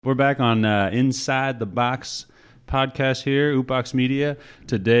We're back on Inside the Box podcast here, Ootbox Media.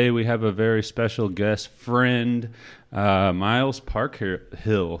 Today we have a very special guest friend, Miles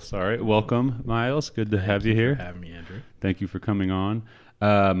Parkhill. Sorry, welcome, Miles. Good to have you here. Thank you for having me, Andrew. Thank you for coming on.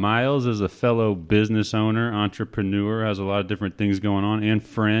 Miles is a fellow business owner, entrepreneur, has a lot of different things going on, and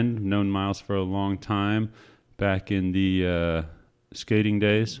friend. Known Miles for a long time, back in the skating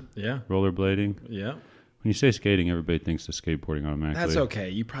days. Yeah. Rollerblading. Yeah. When you say skating, everybody thinks of skateboarding automatically. That's okay.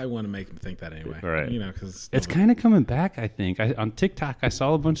 You probably want to make them think that anyway. Right. You know, because it's kind of coming back, I think. On TikTok, I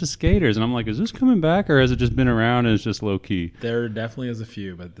saw a bunch of skaters, and I'm like, is this coming back, or has it just been around and it's just low-key? There definitely is a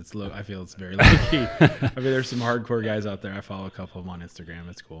few, but it's low. I feel it's very low-key. I mean, there's some hardcore guys out there. I follow a couple of them on Instagram.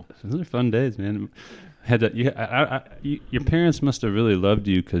 It's cool. Those are fun days, man. Your parents must have really loved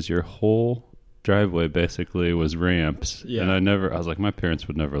you because your whole driveway basically was ramps. Yeah. And I was like, my parents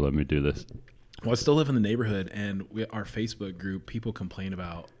would never let me do this. Well, I still live in the neighborhood, and our Facebook group, people complain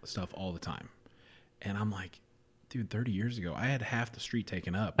about stuff all the time. And I'm like, dude, 30 years ago, I had half the street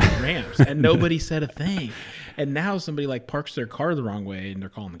taken up with ramps, and nobody said a thing. And now somebody like parks their car the wrong way, and they're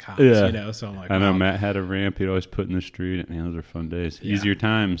calling the cops. Yeah. You know, so I'm like, I know wow. Matt had a ramp he'd always put in the street. Man, those are fun days. Yeah. Easier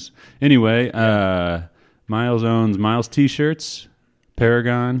times. Anyway, Miles owns Miles T-shirts,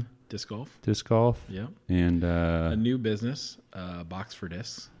 Paragon, Disc golf. Disc Golf, Yeah. and A new business, Box for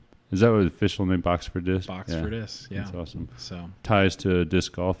Discs. is that what the official name? Box for Disc? Box for Discs, yeah. That's awesome. So, Ties to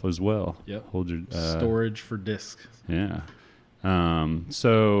disc golf as well. yep. Hold your Storage for discs. Yeah.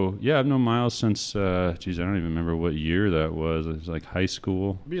 So yeah, I've known Miles since I don't even remember what year that was. It was like high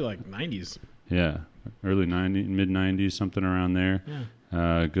school. It'd be like 90s. Yeah, early 90s, mid 90s, something around there.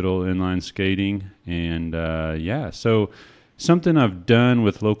 Yeah. Good old inline skating, and so something I've done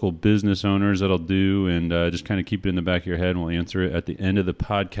with local business owners that I'll do, and just kind of keep it in the back of your head, and we'll answer it at the end of the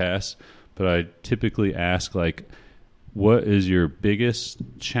podcast. But I typically ask, like, what is your biggest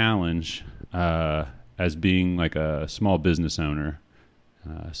challenge as being like a small business owner?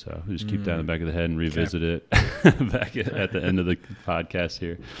 So we just keep that in the back of the head and revisit it back at the end of the podcast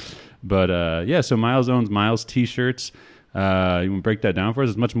here. But so Miles owns Miles T-shirts. You want to break that down for us?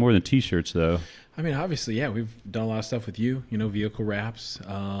 It's much more than T-shirts, though. I mean, obviously, yeah, we've done a lot of stuff with you, vehicle wraps,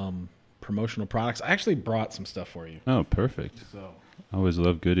 promotional products. I actually brought some stuff for you. Oh, perfect. So I always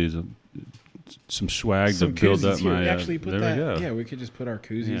love goodies. Some swag to build up here. my... We actually put there that. we go. Yeah, we could just put our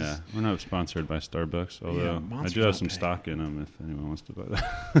koozies. Yeah, we're not sponsored by Starbucks, although I Monster do have don't some pay. stock in them if anyone wants to buy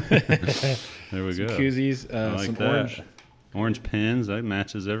that. There we Some go. koozies, I like some that. orange. Orange pins, that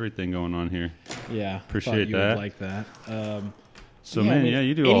matches everything going on here. Yeah, Appreciate thought you that. would like that. So,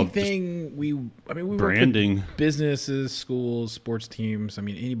 you do all just anything we work with branding. businesses, schools, sports teams. I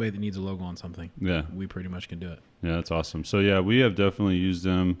mean, anybody that needs a logo on something, Yeah, we pretty much can do it. yeah, that's awesome. So, yeah, we have definitely used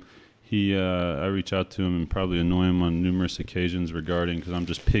them. I reach out to him and probably annoy him on numerous occasions regarding, because I'm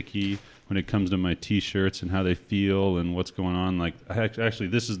just picky when it comes to my T-shirts and how they feel and what's going on. Like, actually,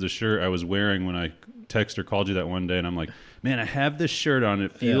 this is the shirt I was wearing when I texted or called you that one day, and I'm like, man, I have this shirt on.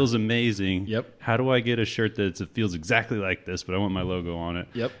 It feels amazing. Yep. How do I get a shirt that feels exactly like this, but I want my logo on it?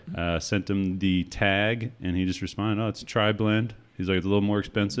 Yep. Sent him the tag, and he just responded, oh, it's Tri-Blend. He's like, it's a little more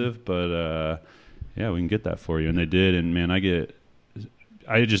expensive, but we can get that for you. And they did, and man,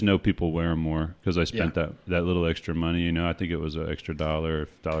 I just know people wear them more because I spent that little extra money. I think it was an extra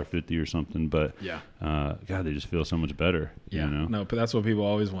 $1.50 or something. But God, they just feel so much better. Yeah, no, but that's what people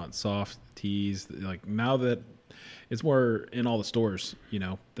always want: soft tees. Like now that it's more in all the stores,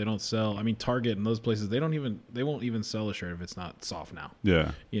 they don't sell. I mean, Target and those places, they won't even sell a shirt if it's not soft now.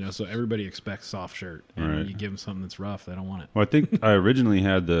 Yeah, so everybody expects soft shirt, and right. when you give them something that's rough, they don't want it. Well, I think I originally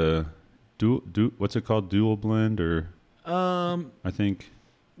had the what's it called, dual blend, or I think.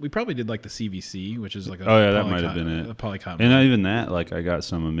 We probably did like the CVC, which is like that might have been it. A polycotton. And not even that, like I got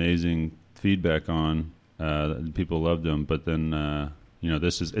some amazing feedback on. People loved them, but then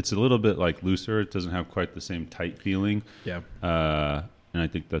it's a little bit like looser. It doesn't have quite the same tight feeling. Yeah. And I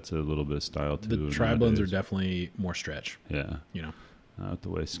think that's a little bit of style too. The Tri-Blends are definitely more stretch. Yeah. With the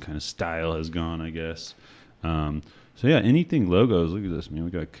way kind of style has gone, I guess. So yeah, anything logos. Look at this, man. We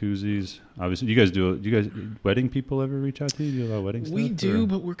got koozies. Obviously, you guys wedding people ever reach out to you? Do you do a lot of wedding stuff? We do,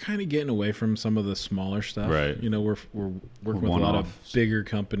 but we're kind of getting away from some of the smaller stuff. Right. We're working with a lot of bigger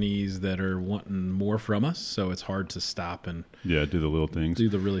companies that are wanting more from us, so it's hard to stop and do the little things, do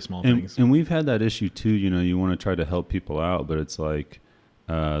the really small things. And we've had that issue too. You want to try to help people out, but it's like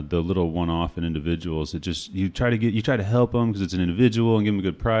the little one-off and individuals. It just you try to help them because it's an individual and give them a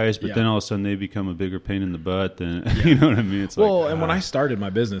good price, but then all of a sudden they become a bigger pain in the butt. Then you know what I mean? It's and when I started my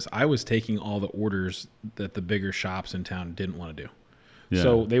business, I was taking all the orders that the bigger shops in town didn't want to do. Yeah.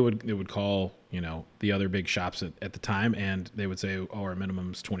 So they would call, the other big shops at the time, and they would say, oh, our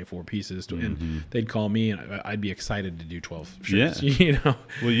minimum is 24 pieces. And they'd call me, and I'd be excited to do 12 shirts,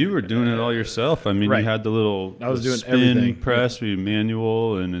 Well, you were doing it all yourself. I mean, Right. you had the little I was doing spin everything. press,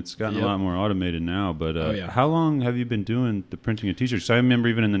 manual, and it's gotten Yep. a lot more automated now. But Oh, yeah. how long have you been doing the printing of T-shirts? 'Cause I remember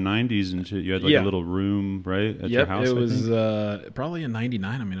even in the 90s and shit, you had like Yeah. a little room, right, at your Yep, house? it I was think? probably in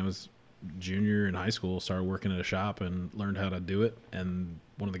 '99. I mean, I was junior in high school, started working at a shop and learned how to do it. And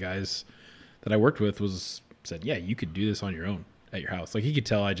one of the guys that I worked with said, "Yeah, you could do this on your own at your house." Like he could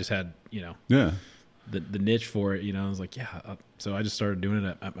tell I just had Yeah. the niche for it. I was like, "Yeah." So I just started doing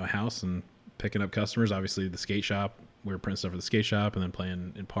it at my house and picking up customers. Obviously, the skate shop. We were printing stuff for the skate shop, and then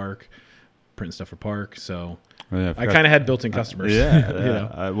playing in Park, printing stuff for Park. So Oh, yeah, I kind of had built-in customers.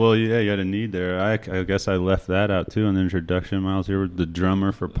 Yeah. You had a need there. I guess I left that out too in the introduction. Miles here with the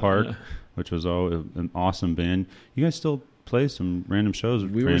drummer for Park, which was an awesome band. You guys still play some random shows?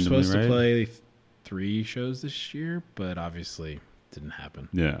 We were supposed right? to play 3 shows this year, but obviously didn't happen.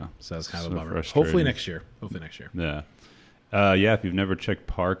 Yeah. So that's kind of So a bummer. frustrating. Hopefully next year. Yeah. If you've never checked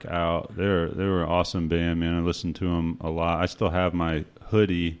Park out, they were an awesome band, man. I listened to them a lot. I still have my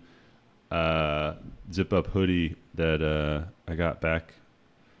hoodie, zip-up hoodie that I got back,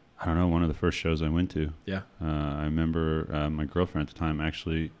 I don't know, one of the first shows I went to. Yeah. I remember my girlfriend at the time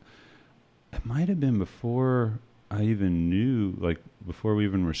actually, it might have been before I even knew, like before we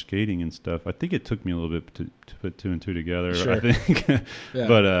even were skating and stuff. I think it took me a little bit to put 2 and 2 together. Sure. I think, Yeah.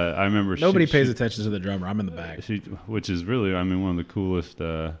 but I remember Nobody pays attention to the drummer. I'm in the back. which is really, I mean, one of the coolest.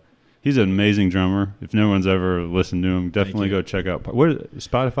 He's an amazing drummer. If no one's ever listened to him, definitely you. go check out. Where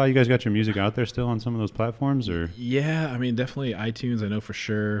Spotify? You guys got your music out there still on some of those platforms, or? Yeah, I mean, definitely iTunes. I know for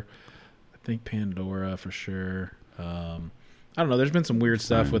sure. I think Pandora for sure. I don't know. There's been some weird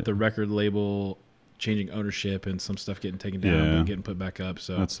stuff Find with it. the record label changing ownership and some stuff getting taken down Yeah. and getting put back up.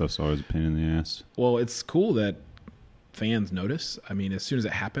 So, That stuff's always a pain in the ass. well, it's cool that fans notice. I mean, as soon as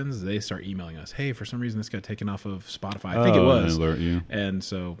it happens, they start emailing us. Hey, for some reason, this got taken off of Spotify. I think it was. Alert you. And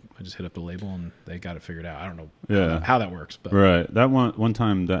so I just hit up the label and they got it figured out. I don't know Yeah. how that works, but Right. That one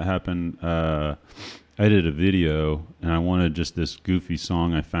time that happened, I did a video and I wanted just this goofy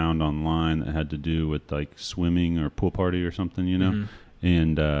song I found online that had to do with like swimming or pool party or something, Mhm.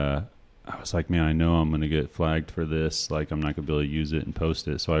 And I was like, man, I know I'm going to get flagged for this. Like, I'm not going to be able to use it and post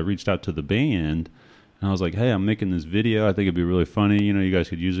it. So I reached out to the band and I was like, hey, I'm making this video. I think it'd be really funny. You guys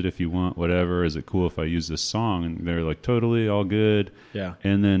could use it if you want, whatever. Is it cool if I use this song? And they were like, totally, all good. yeah.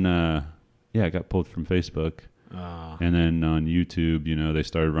 And then, I got pulled from Facebook. And then on YouTube, they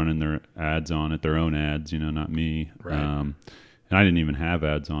started running their ads on it, their own ads, not me. Right. And I didn't even have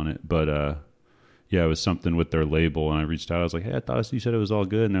ads on it. But, it was something with their label. And I reached out. I was like, hey, I thought you said it was all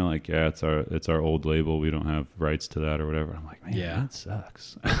good. And they're like, yeah, it's our old label. We don't have rights to that or whatever. I'm like, man, Yeah. that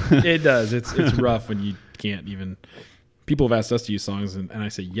sucks. It does. It's rough when you can't even. People have asked us to use songs, and I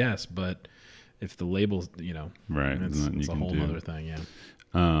say yes, but if the label's, Right. it's Nothing you a can whole do. other thing.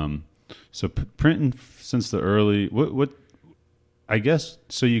 Yeah. So printing since the early, what I guess,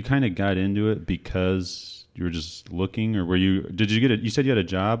 so you kind of got into it because you were just looking, or did you get you said you had a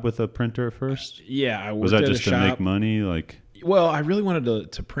job with a printer at first? Yeah, I worked Was that at just a to shop. make money? Like, Well, I really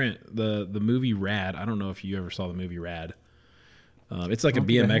wanted to print the movie Rad. I don't know if you ever saw the movie Rad. It's like a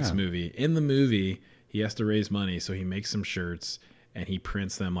BMX yeah. movie. In the movie, he has to raise money, so he makes some shirts and he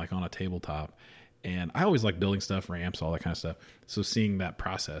prints them like on a tabletop. And I always like building stuff, ramps, all that kind of stuff. So seeing that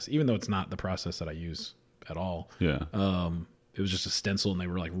process, even though it's not the process that I use at all, yeah. it was just a stencil and they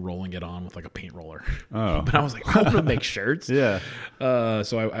were like rolling it on with like a paint roller. Oh. But I was like, I want to make shirts. Yeah.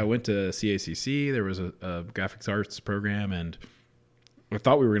 So I went to CACC. There was a graphics arts program, and I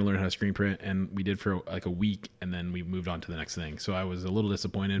thought we were going to learn how to screen print, and we did for like a week, and then we moved on to the next thing. So I was a little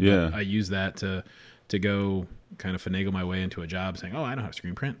disappointed, Yeah. but I used that to go kind of finagle my way into a job saying, oh, I know how to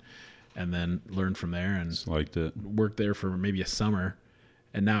screen print, and then learned from there and Just liked it. worked there for maybe a summer.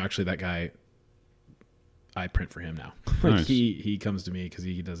 And now actually that guy, I print for him now. Like Nice. he comes to me because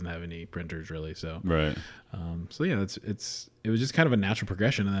he doesn't have any printers really. So Right. so yeah, it was just kind of a natural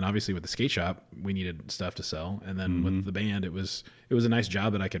progression, and then obviously with the skate shop, we needed stuff to sell, and then with the band, it was a nice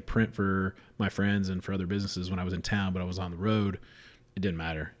job that I could print for my friends and for other businesses when I was in town, but I was on the road. It didn't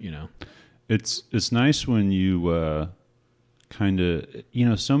matter. It's nice when you kind of,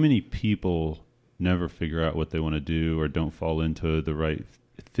 so many people never figure out what they want to do or don't fall into the right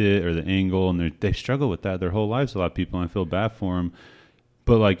fit or the angle, and they struggle with that their whole lives. A lot of people, and I feel bad for them.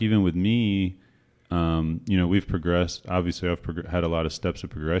 But like even with me, we've progressed. Obviously, I've had a lot of steps of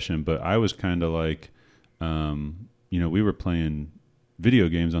progression, but I was kind of like, we were playing video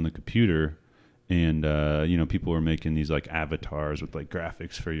games on the computer, and people were making these like avatars with like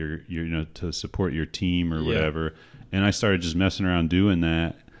graphics for your to support your team or whatever. And I started just messing around doing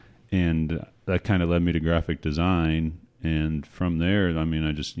that, and that kind of led me to graphic design. And from there, I mean,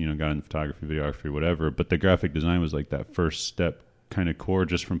 I just got into photography, videography, whatever. But the graphic design was like that first step kind of core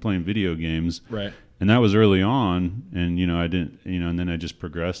just from playing video games. Right. And that was early on, and I didn't, and then I just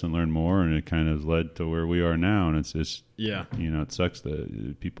progressed and learned more, and it kind of led to where we are now. And it's it sucks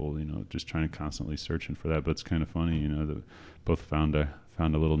that people, just trying to constantly searching for that, but it's kind of funny, that both found a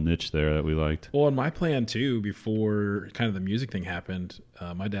little niche there that we liked. Well, and my plan too, before kind of the music thing happened,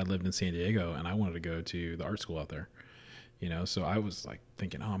 my dad lived in San Diego, and I wanted to go to the art school out there. So I was like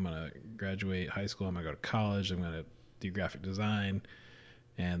thinking, I'm gonna graduate high school, I'm gonna go to college, I'm gonna do graphic design.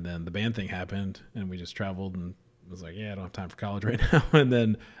 And then the band thing happened, and we just traveled, and was like, I don't have time for college right now. And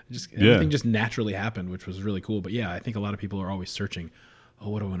then everything just naturally happened, which was really cool. But I think a lot of people are always searching,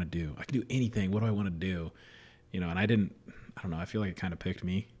 what do I want to do? I can do anything. What do I want to do? And I don't know. I feel like it kind of picked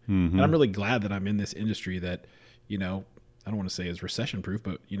me. Mm-hmm. And I'm really glad that I'm in this industry that, I don't want to say is recession proof,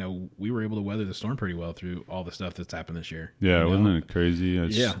 but we were able to weather the storm pretty well through all the stuff that's happened this year. Yeah. Wasn't it crazy? I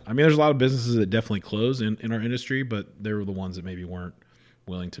mean, there's a lot of businesses that definitely closed in our industry, but they were the ones that maybe weren't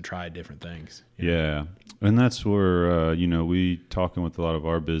willing to try different things. Yeah. And that's where, we talking with a lot of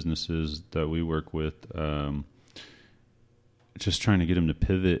our businesses that we work with, just trying to get them to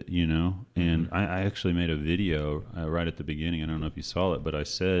pivot, and I actually made a video right at the beginning. I don't know if you saw it, but I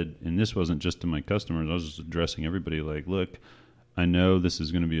said, and this wasn't just to my customers, I was just addressing everybody like, look, I know this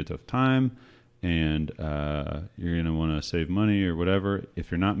is going to be a tough time, and you're going to want to save money or whatever.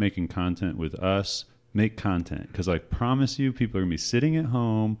 If you're not making content with us, make content, because I promise you people are going to be sitting at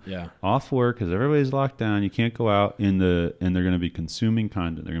home off work because everybody's locked down. You can't go out and they're going to be consuming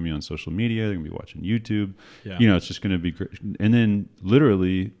content. They're going to be on social media. They're going to be watching YouTube. It's just going to be great. And then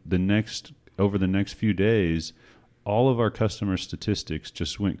literally over the next few days, all of our customer statistics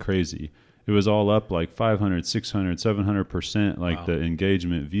just went crazy. It was all up like 500, 600, 700%, like the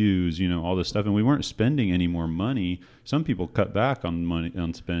engagement, views, all this stuff. And we weren't spending any more money. Some people cut back on money,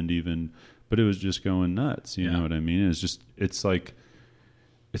 on spend even, but it was just going nuts. You know what I mean? It's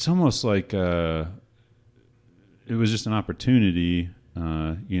almost like it was just an opportunity.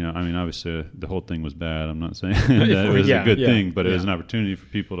 I mean, obviously the whole thing was bad. I'm not saying that it was a good thing, but it was an opportunity for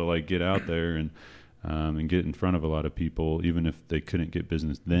people to like get out there and get in front of a lot of people, even if they couldn't get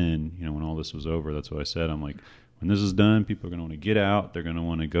business then, when all this was over. That's what I said. I'm like, when this is done, people are going to want to get out. They're going to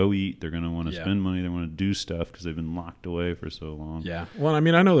want to go eat. They're going to want to spend money. They want to do stuff because they've been locked away for so long. Yeah. Well, I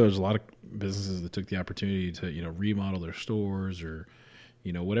mean, I know there was a lot of businesses that took the opportunity to, remodel their stores or,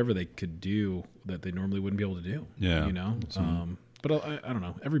 whatever they could do that they normally wouldn't be able to do. Yeah. But I don't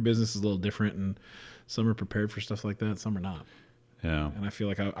know. Every business is a little different, and some are prepared for stuff like that. Some are not. Yeah. And I feel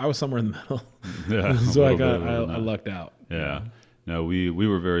like I was somewhere in the middle. Yeah. So I lucked out. Yeah. No, we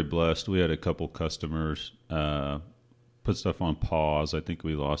were very blessed. We had a couple customers put stuff on pause. I think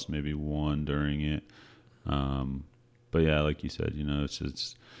we lost maybe one during it. But yeah, like you said,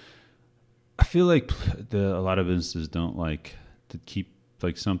 it's I feel like a lot of businesses don't like to keep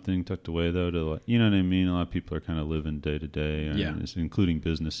like something tucked away though, to like, you know what I mean? A lot of people are kind of living day to day, including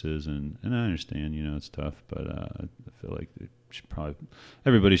businesses, and I understand, it's tough, but I feel like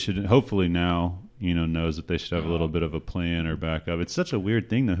everybody should hopefully now, knows that they should have a little bit of a plan or backup. It's such a weird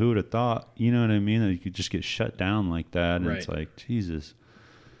thing though. Who would have thought, you know what I mean, that you could just get shut down like that, and it's like, Jesus.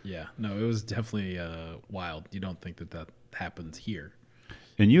 Yeah, no, it was definitely wild. You don't think that happens here.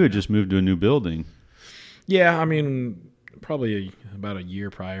 And you had just moved to a new building. Yeah, I mean, probably about a year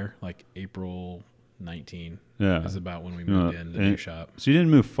prior, like April 19. Yeah, is about when we moved in the new shop. So you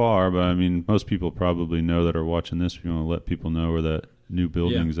didn't move far, but I mean, most people probably know that are watching this. If you want to let people know where that new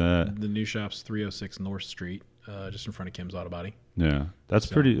building's at. The new shop's 306 North Street, just in front of Kim's Auto Body. Yeah,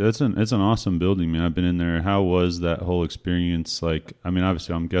 it's an awesome building, man. I've been in there. How was that whole experience? Like, I mean,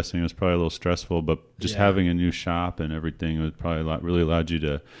 obviously, I'm guessing it was probably a little stressful, but just having a new shop and everything was probably really allowed you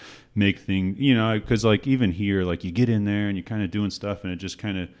to make things, because like even here, like you get in there and you're kind of doing stuff, and it just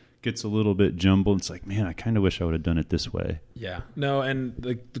kind of gets a little bit jumbled. It's like, man, I kind of wish I would have done it this way. Yeah, no, and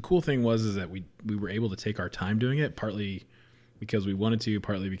the cool thing is that we were able to take our time doing it, partly because we wanted to,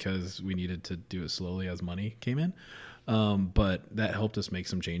 partly because we needed to do it slowly as money came in. But that helped us make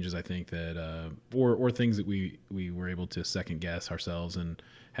some changes, I think, that or things that we were able to second guess ourselves and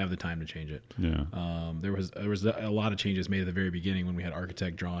have the time to change it. Yeah. There was a lot of changes made at the very beginning when we had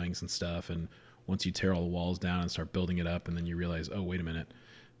architect drawings and stuff, and once you tear all the walls down and start building it up, and then you realize, oh, wait a minute,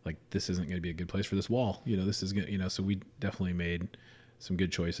 like this isn't going to be a good place for this wall. This is going so we definitely made some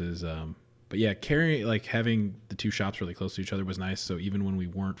good choices. But yeah, having the two shops really close to each other was nice. So even when we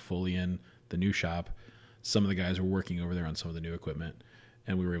weren't fully in the new shop, some of the guys were working over there on some of the new equipment,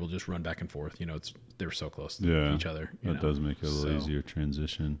 and we were able to just run back and forth. They were so close to each other. That does make it a little easier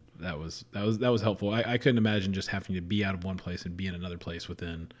transition. That was helpful. I couldn't imagine just having to be out of one place and be in another place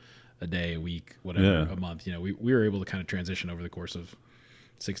within a day, a week, whatever, a month. We were able to kind of transition over the course of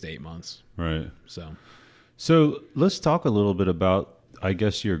 6 to 8 months. Right. So let's talk a little bit about, I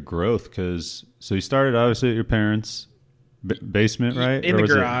guess, your growth, because you started obviously at your parents' basement, right? In the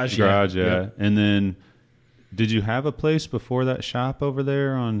garage. Garage, yeah. And then did you have a place before that shop over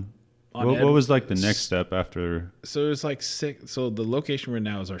there what was like the next step after? So it was like six. So the location we're in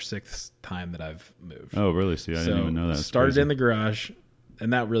now is our 6th time that I've moved. Oh, really? See, I didn't even know that. Started in the garage,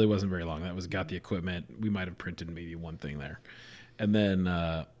 and that really wasn't very long. That was got the equipment. We might have printed maybe one thing there. And then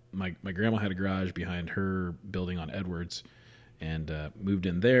my grandma had a garage behind her building on Edwards, and moved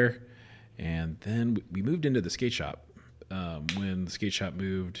in there. And then we moved into the skate shop when the skate shop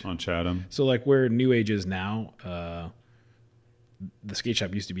moved. On Chatham. So like where New Age is now, the skate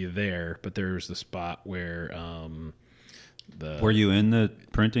shop used to be there, but there's the spot where Were you in the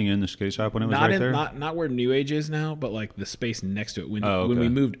printing in the skate shop when it was there? Not where New Age is now, but like the space next to it. When we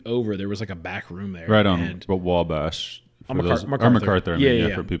moved over, there was like a back room there. Right on Wabash. MacArthur.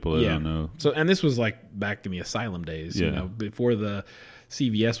 Yeah, for people that don't know. So, and this was like back in the Asylum days, before the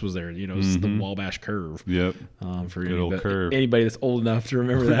CVS was there. It was the Wabash Curve. Yep. For good old curve. Anybody that's old enough to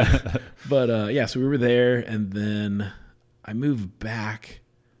remember that. But so we were there, and then I moved back.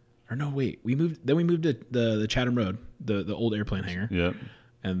 Or no, wait, we moved to the Chatham Road, the old airplane hangar. Yep.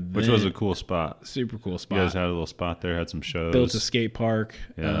 Which was a cool spot. Super cool spot. You guys had a little spot there, had some shows. Built a skate park.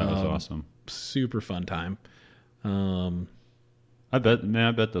 Yeah, that was awesome. Super fun time. I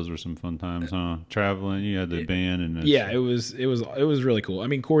bet those were some fun times, huh? Traveling, you had the band, and it was really cool. I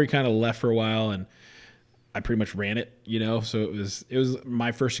mean, Corey kind of left for a while, and I pretty much ran it, So it was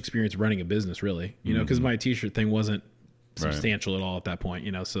my first experience running a business, really, because my T-shirt thing wasn't substantial at all at that point,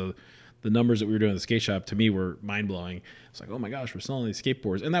 So the numbers that we were doing at the skate shop to me were mind blowing. It's like, oh my gosh, we're selling these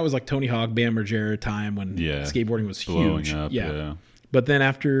skateboards, and that was like Tony Hawk, Bam Margera time when skateboarding was blowing huge. Up, yeah. But then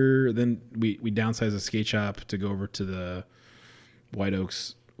we downsized the skate shop to go over to the White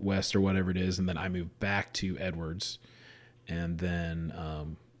Oaks West or whatever it is, and then I moved back to Edwards, and then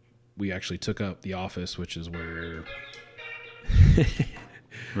we actually took up the office, which is where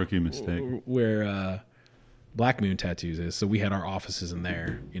rookie mistake, where Black Moon Tattoos is. So we had our offices in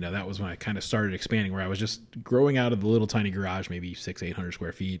there. That was when I kind of started expanding, where I was just growing out of the little tiny garage, maybe 600-800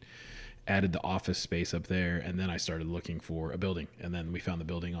 square feet. Added the office space up there, and then I started looking for a building, and then we found the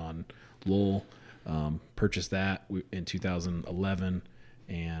building on Lowell, purchased that in 2011.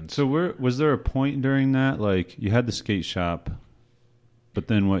 And so was there a point during that, like you had the skate shop, but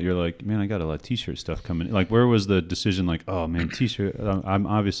then you're like, man, I got a lot of T-shirt stuff coming. Like, where was the decision? Like, oh man, T-shirt, I'm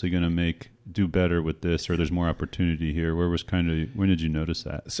obviously going to do better with this, or there's more opportunity here. When did you notice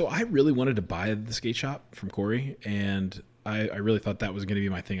that? So I really wanted to buy the skate shop from Corey, and I really thought that was going to be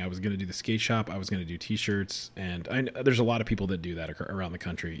my thing. I was going to do the skate shop. I was going to do T-shirts, and there's a lot of people that do that around the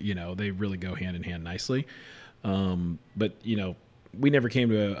country. They really go hand in hand nicely. But we never came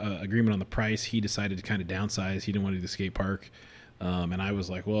to a agreement on the price. He decided to kind of downsize. He didn't want to do the skate park, and I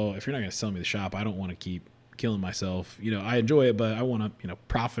was like, well, if you're not going to sell me the shop, I don't want to keep killing myself. I enjoy it, but I want to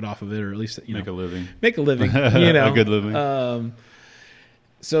profit off of it, or at least make a living. Make a living. A good living.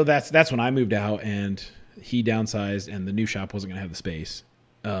 So that's when I moved out, and he downsized, and the new shop wasn't going to have the space.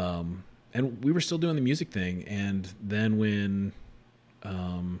 And we were still doing the music thing. And then when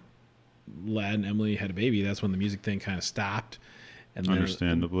Lad and Emily had a baby, that's when the music thing kind of stopped. And then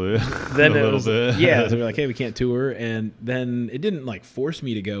understandably. Then a little bit. Yeah. So we were like, hey, we can't tour. And then it didn't like force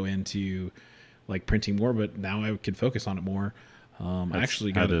me to go into like printing more, but now I could focus on it more. I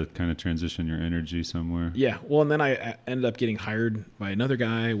actually got to kind of transition your energy somewhere. Yeah. Well, and then I ended up getting hired by another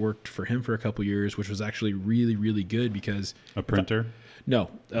guy, worked for him for a couple years, which was actually really, really good because a printer?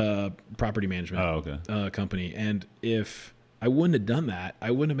 Property management. Oh, okay. Company. And if I wouldn't have done that, I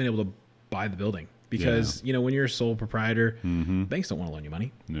wouldn't have been able to buy the building because, when you're a sole proprietor, banks don't want to loan you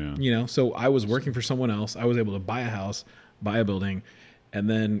money. Yeah. So I was working for someone else. I was able to buy a house, buy a building, and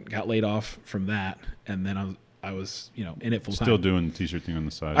then got laid off from that. And then I was, in it full time. Still doing the T-shirt thing on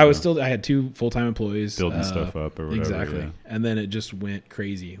the side. I had 2 full-time employees. Building stuff up or whatever. Exactly. Yeah. And then it just went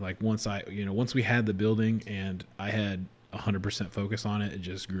crazy. Like once we had the building and I had 100% focus on it, it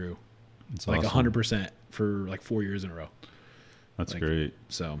just grew. It's like awesome. 100% for like 4 years in a row. That's great.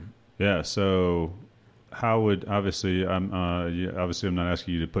 So. Yeah. So how would, obviously I'm not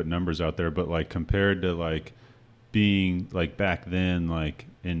asking you to put numbers out there, but like compared to like being like back then, like,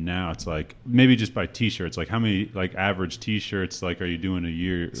 and now it's like maybe just by t-shirts, like how many like average t-shirts like are you doing a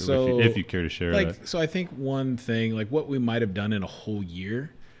year, So, if you care to share like, that? so I think one thing, like what we might have done in a whole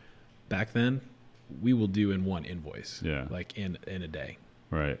year back then, we will do in one invoice. Yeah. Like in a day.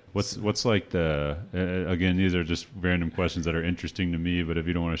 Right. What's like the again, these are just random questions that are interesting to me, but if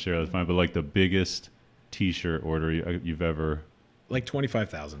you don't want to share, that's fine. But like the biggest t-shirt order you've ever. Like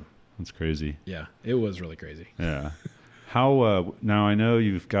 25,000. That's crazy. Yeah, it was really crazy. Yeah. How now I know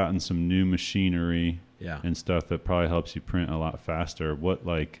you've gotten some new machinery Yeah. and stuff that probably helps you print a lot faster. What,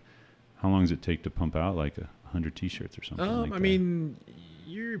 like, how long does it take to pump out like 100 t-shirts or something like I that? mean,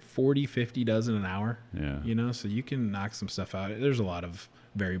 you're 40, 50 dozen an hour. Yeah. You know, so you can knock some stuff out. There's a lot of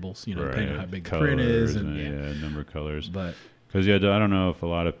variables, you know, Right. depending on how big the Colors print is, and and number of colors. But Because I don't know if a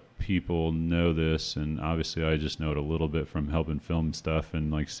lot of people know this, and obviously I just know it a little bit from helping film stuff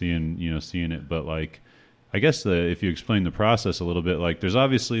and like seeing it. But like, I guess if you explain the process a little bit, like there's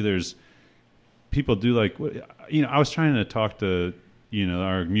people do like, I was trying to talk to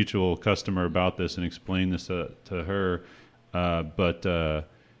our mutual customer about this and explain this to her, but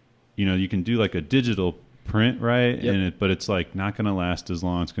you can do like a digital print, right? Yep. But it's like not going to last as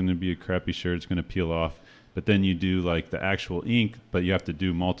long. It's going to be a crappy shirt. It's going to peel off. But then you do like the actual ink, but you have to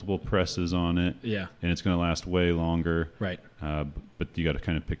do multiple presses on it. yeah, And it's going to last way longer. right. But you got to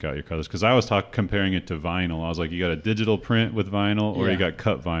kind of pick out your colors. Because I was comparing it to vinyl. I was like, you got a digital print with vinyl, or Yeah. you got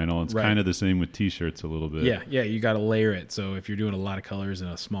cut vinyl. It's Right. kind of the same with T-shirts a little bit. Yeah, you got to layer it. So if you're doing a lot of colors in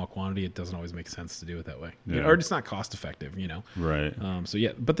a small quantity, it doesn't always make sense to do it that way. Yeah. Or it's not cost effective, Right. So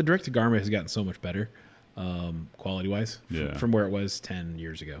yeah, but the direct to garment has gotten so much better, quality wise, Yeah. from where it was 10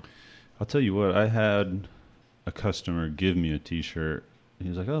 years ago. I'll tell you what. I had a customer give me a T-shirt. He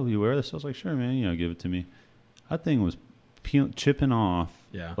was like, "Oh, you wear this?" I was like, "Sure, man. Give it to me." That thing was chipping off.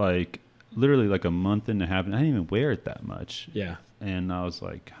 Yeah. Like literally like a month and a half, and I didn't even wear it that much. Yeah. And I was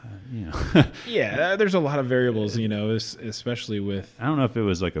like, Yeah, there's a lot of variables, especially with. I don't know if it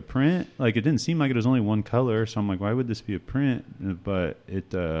was like a print. Like it didn't seem like it was only one color, so I'm like, why would this be a print? But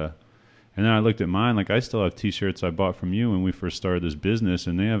it. And then I looked at mine. Like I still have T-shirts I bought from you when we first started this business,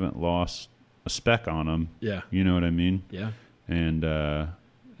 and they haven't lost a speck on them. Yeah. You know what I mean? Yeah. And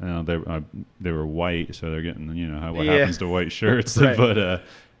they were white, so they're getting what Yeah. happens to white shirts. Right. But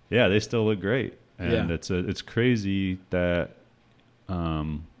yeah, they still look great, and Yeah. it's crazy that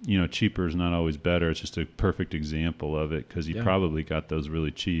cheaper is not always better. It's just a perfect example of it because you Yeah. probably got those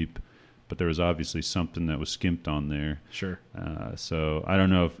really cheap, but there was obviously something that was skimped on there. Sure. So I don't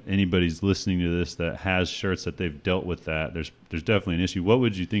know if anybody's listening to this that has shirts that they've dealt with that. There's definitely an issue. What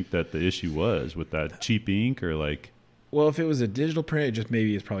would you think that the issue was with that cheap ink or like? Well, if it was a digital print, it just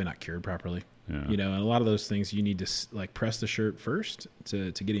maybe it's probably not cured properly. Yeah. And a lot of those things you need to like press the shirt first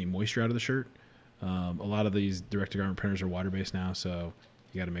to get any moisture out of the shirt. A lot of these direct to garment printers are water based now, so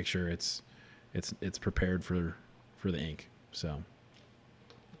you got to make sure it's prepared for the ink. So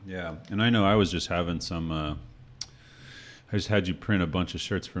Yeah, and I know I was just having some. I just had you print a bunch of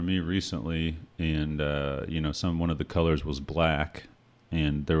shirts for me recently, and one of the colors was black,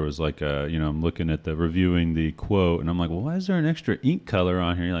 and there was like I'm looking at reviewing the quote, and I'm like, well, why is there an extra ink color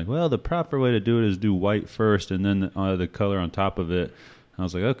on here? You're like, well, the proper way to do it is do white first, and then the color on top of it. I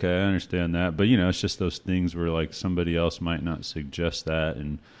was like, okay, I understand that, but it's just those things where like somebody else might not suggest that,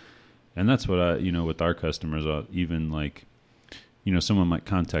 and that's what I with our customers, even like. Someone might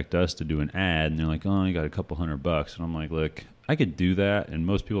contact us to do an ad, and they're like, "Oh, you got a couple $100," and I'm like, "Look, I could do that, and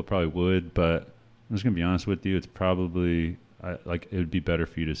most people probably would, but I'm just gonna be honest with you. It's probably it would be better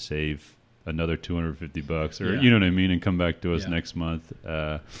for you to save another $250, or Yeah. you know what I mean, and come back to us Yeah. next month."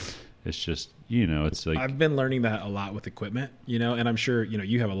 It's just it's like I've been learning that a lot with equipment, and I'm sure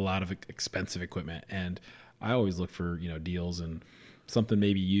you have a lot of expensive equipment, and I always look for deals and something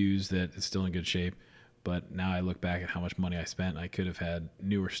maybe used that is still in good shape. But now I look back at how much money I spent. I could have had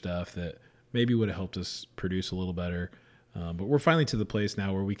newer stuff that maybe would have helped us produce a little better. But we're finally to the place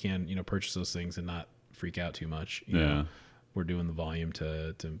now where we can, purchase those things and not freak out too much. You know, we're doing the volume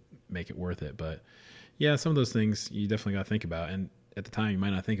to make it worth it. But yeah, some of those things you definitely got to think about. And at the time, you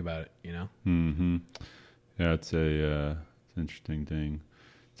might not think about it. Mm-hmm. Yeah, it's an interesting thing.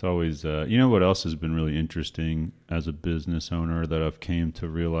 It's always, what else has been really interesting as a business owner that I've came to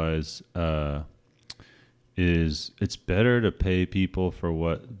realize. Is it's better to pay people for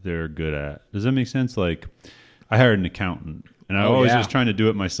what they're good at. Does that make sense? Like, I hired an accountant, and I always was trying to do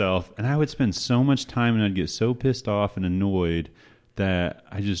it myself, and I would spend so much time, and I'd get so pissed off and annoyed that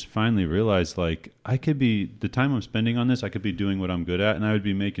I just finally realized, like, the time I'm spending on this, I could be doing what I'm good at, and I would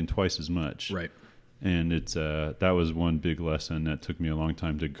be making twice as much. Right. And it's that was one big lesson that took me a long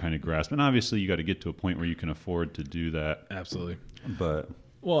time to kind of grasp. And obviously, you got to get to a point where you can afford to do that. Absolutely. But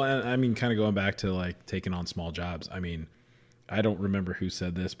well, I mean, kind of going back to like taking on small jobs. I mean, I don't remember who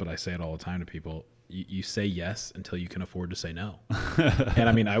said this, but I say it all the time to people. You say yes until you can afford to say no. And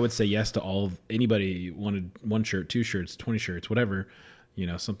I mean, I would say yes to anybody wanted 1 shirt, 2 shirts, 20 shirts, whatever.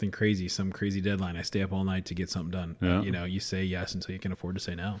 Something crazy, some crazy deadline. I stay up all night to get something done. Yeah. You say yes until you can afford to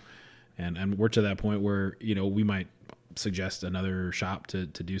say no. And we're to that point where, we might suggest another shop to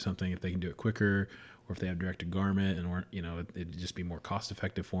do something if they can do it quicker, or if they have direct to garment, and it'd just be more cost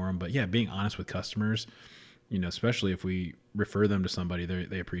effective for them. But yeah, being honest with customers, especially if we refer them to somebody,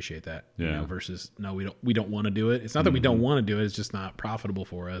 they appreciate that. Yeah. Versus no, we don't want to do it. It's not that we don't want to do it. It's just not profitable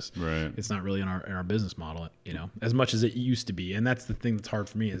for us. Right. It's not really in our business model, as much as it used to be. And that's the thing that's hard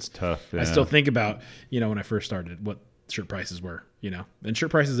for me. It's tough. Yeah. I still think about, when I first started, what shirt prices were, and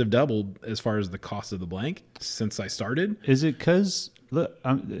shirt prices have doubled as far as the cost of the blank since I started. Is it because, look,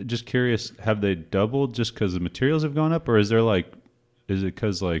 I'm just curious, have they doubled just because the materials have gone up, or is it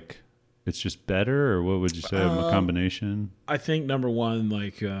because it's just better, or what would you say, a combination? I think number one,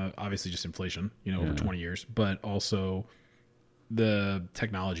 obviously just inflation, over 20 years, but also the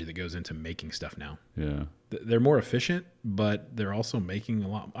technology that goes into making stuff now. Yeah. They're more efficient, but they're also making a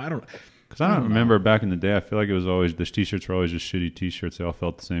lot. Because I don't remember back in the day. I feel like it was always the t-shirts were always just shitty t-shirts. They all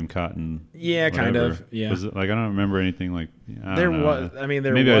felt the same cotton. Yeah, whatever. kind of. Yeah. I don't remember anything like. There was. I mean,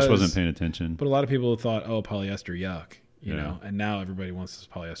 maybe I just wasn't paying attention. But a lot of people thought, "Oh, polyester, yuck," you know. And now everybody wants this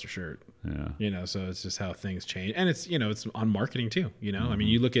polyester shirt. Yeah. So it's just how things change, and it's it's on marketing too. I mean,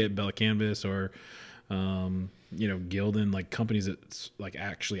 you look at Bella Canvas or, Gildan, like companies that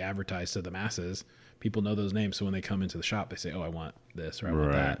actually advertise to the masses. People know those names, so when they come into the shop, they say, "Oh, I want this," or "I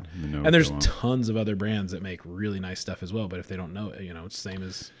want that." And there's tons of other brands that make really nice stuff as well. But if they don't know it, it's the same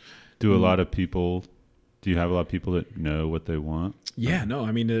as. Do you have a lot of people that know what they want? Yeah, no.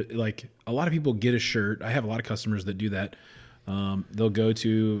 I mean, a lot of people get a shirt. I have a lot of customers that do that. They'll go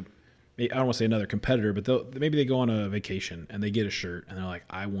to, I don't want to say another competitor, but maybe they go on a vacation and they get a shirt and they're like,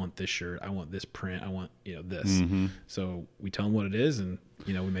 "I want this shirt. I want this print. I want this." Mm-hmm. So we tell them what it is, and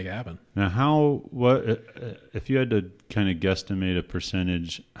we make it happen. Now, if you had to kind of guesstimate a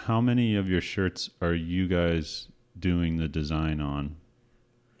percentage, how many of your shirts are you guys doing the design on?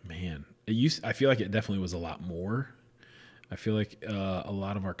 Man, I feel like it definitely was a lot more. I feel like a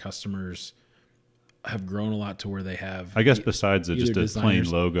lot of our customers have grown a lot to where they have. I guess besides just a designers.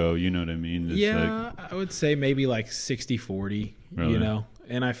 plain logo, you know what I mean? It's I would say maybe 60-40, really?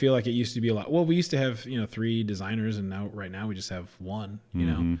 And I feel like it used to be a lot. Well, we used to have 3 designers, and right now we just have 1.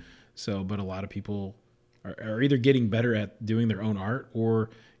 Mm-hmm. So, but a lot of people are either getting better at doing their own art, or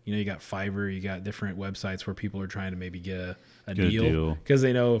you got Fiverr, you got different websites where people are trying to maybe get a deal because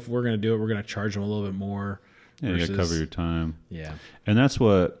they know if we're going to do it, we're going to charge them a little bit more. Yeah, you got to cover your time. Yeah, and that's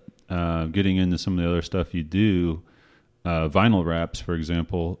what getting into some of the other stuff you do. Vinyl wraps, for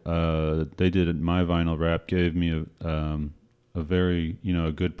example, they did my vinyl wrap gave me a very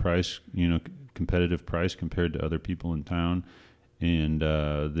a good price, competitive price compared to other people in town, and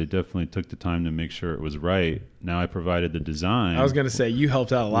they definitely took the time to make sure it was right. Now I provided the design. I was going to say you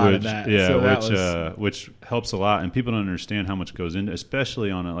helped out a lot in that. Yeah, so which helps a lot, and people don't understand how much goes into,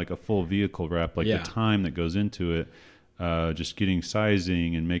 especially on a full vehicle wrap, the time that goes into it, just getting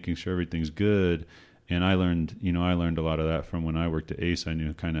sizing and making sure everything's good. And I learned a lot of that from when I worked at Ace. I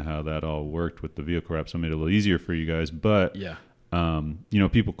knew kind of how that all worked with the vehicle wrap, so it made it a little easier for you guys. But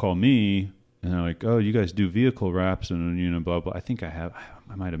people call me and they're like, "Oh, you guys do vehicle wraps," and blah blah. I think I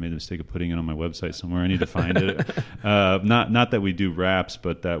might have made the mistake of putting it on my website somewhere. I need to find it. Not that we do wraps,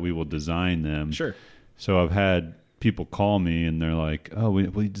 but that we will design them. Sure. So I've had people call me and they're like, "Oh,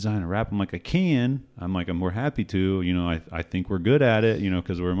 will you design a wrap?" I'm like, "I can." I'm more happy to. I think we're good at it.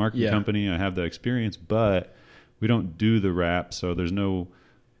 Because we're a marketing company. I have the experience, but we don't do the wrap, so there's no.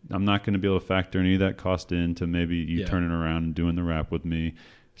 I'm not going to be able to factor any of that cost into maybe you turning around and doing the wrap with me.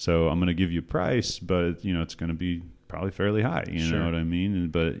 So I'm going to give you a price, but it's going to be probably fairly high. You know what I mean?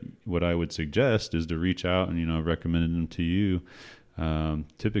 But what I would suggest is to reach out, and I've recommended them to you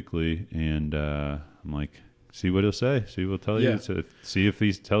typically, and I'm like, see what he'll say. See what he'll tell you. So see if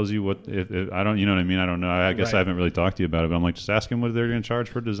he tells you what. If I don't, you know what I mean. I don't know. I guess I haven't really talked to you about it, but I'm like, just ask him what they're going to charge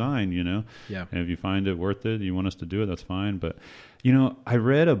for design. Yeah. And if you find it worth it, you want us to do it, that's fine. But I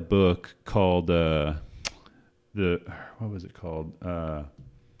read a book called what was it called?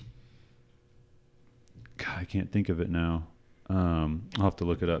 God, I can't think of it now. I'll have to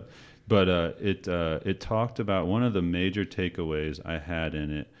look it up. But it talked about one of the major takeaways I had in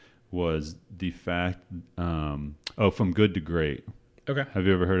it was the fact, from good to great. Okay. Have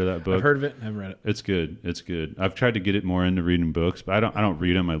you ever heard of that book? I've heard of it. I haven't read it. It's good. It's good. I've tried to get it more into reading books, but I don't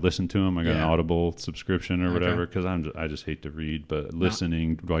read them. I listen to them. I got an Audible subscription or whatever because I just hate to read, but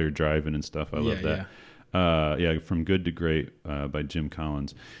listening while you're driving and stuff, I love that. From Good to Great by Jim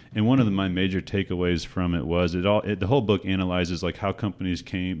Collins. And one of my major takeaways from it was the whole book analyzes like how companies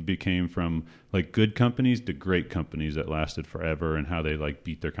became from like good companies to great companies that lasted forever and how they like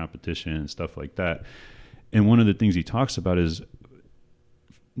beat their competition and stuff like that. And one of the things he talks about is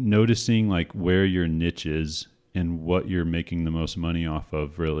noticing like where your niche is and what you're making the most money off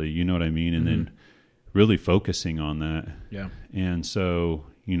of, really, you know what I mean? And then really focusing on that. Yeah. And so,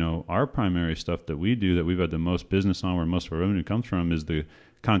 you know, our primary stuff that we do that we've had the most business on, where most of our revenue comes from, is the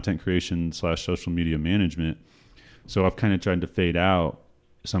content creation / social media management. So I've kind of tried to fade out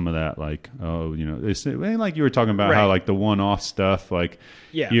some of that, like, oh, you know, it's like you were talking about how like the one-off stuff, like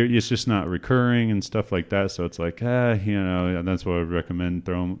it's just not recurring and stuff like that. So it's like, you know, that's what I would recommend.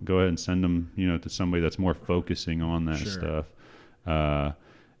 Go ahead and send them, you know, to somebody that's more focusing on that stuff.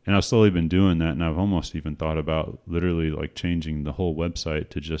 And I've slowly been doing that, and I've almost even thought about literally like changing the whole website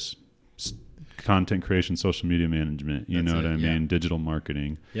to just content creation, social media management. You know what I mean? Digital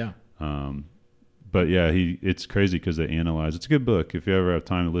marketing. Yeah. But yeah, it's crazy because they analyze. It's a good book. If you ever have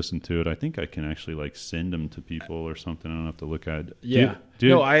time to listen to it, I think I can actually like send them to people or something. I don't have to look at it. Yeah. Do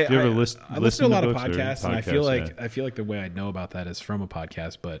you ever listen to a lot of podcasts, and I feel like the way I know about that is from a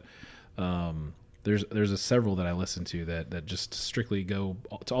podcast. But there's several that I listen to that just strictly go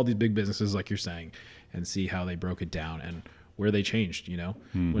to all these big businesses, like you're saying, and see how they broke it down and where they changed. You know,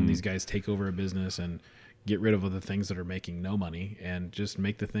 when these guys take over a business and get rid of the things that are making no money and just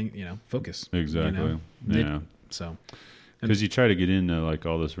make the thing, you know, focus. Exactly. You know? Yeah. So, because you try to get into like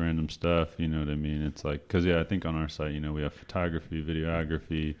all this random stuff, you know what I mean? It's like, because I think on our site, you know, we have photography,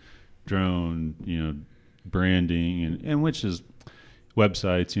 videography, drone, you know, branding, and which is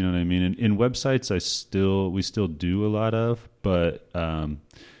websites, you know what I mean? And in websites, we still do a lot of, but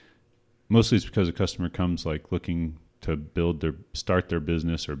mostly it's because a customer comes like looking to start their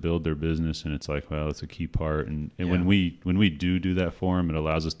business or build their business, and it's like, well, it's a key part. And when we do that for them, it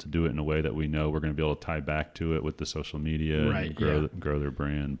allows us to do it in a way that we know we're going to be able to tie back to it with the social media and grow their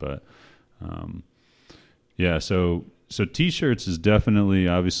brand. But so t-shirts is definitely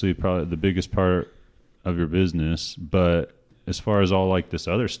obviously probably the biggest part of your business, but as far as all like this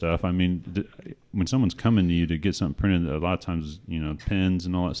other stuff, I mean, when someone's coming to you to get something printed, a lot of times, you know, pens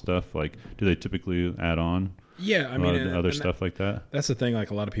and all that stuff, like, do they typically add on? Yeah, I mean, other stuff like that. That's the thing.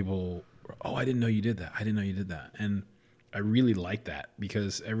 Like a lot of people, I didn't know you did that. I didn't know you did that. And I really like that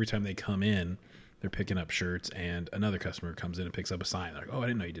because every time they come in, they're picking up shirts, and another customer comes in and picks up a sign. They're like, I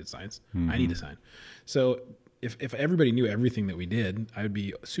didn't know you did signs. I need a sign. So if everybody knew everything that we did, I would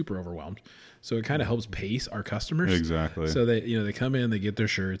be super overwhelmed. So it kind of helps pace our customers. Exactly. So they come in, they get their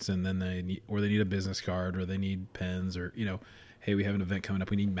shirts, and then they need a business card, or they need pens, or, you know, hey, we have an event coming up,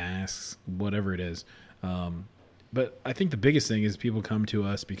 we need masks, whatever it is. But I think the biggest thing is people come to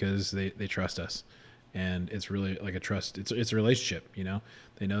us because they trust us, and it's really like a trust. It's a relationship, you know.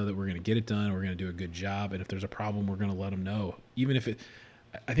 They know that we're going to get it done, we're going to do a good job, and if there's a problem, we're going to let them know. Even if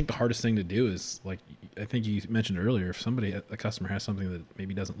I think the hardest thing to do is, like, I think you mentioned earlier, if a customer has something that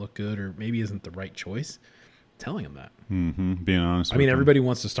maybe doesn't look good or maybe isn't the right choice, telling them that. Being honest. I mean, everybody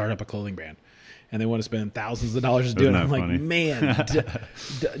wants to start up a clothing brand, and they want to spend thousands of dollars to do it. I'm like, man,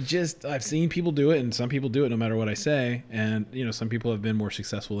 just I've seen people do it, and some people do it no matter what I say. And, you know, some people have been more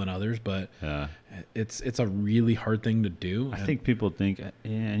successful than others, but it's a really hard thing to do. I think people think,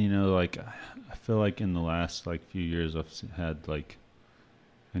 and, you know, like, I feel like in the last like few years I've had like,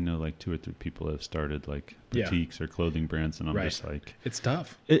 I know like 2 or 3 people have started like boutiques or clothing brands, and I'm just like, it's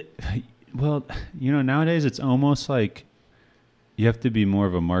tough. Well, you know, nowadays it's almost like you have to be more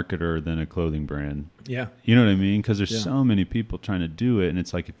of a marketer than a clothing brand. Yeah. You know what I mean? Because there's so many people trying to do it. And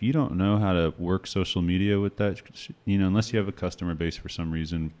it's like, if you don't know how to work social media with that, you know, unless you have a customer base for some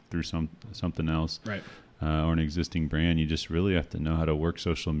reason through something else, right, or an existing brand, you just really have to know how to work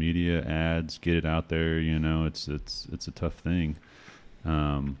social media, ads, get it out there. You know, it's a tough thing.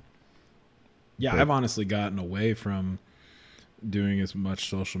 I've honestly gotten away from doing as much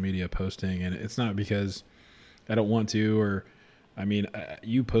social media posting, and it's not because I don't want to, or, I mean,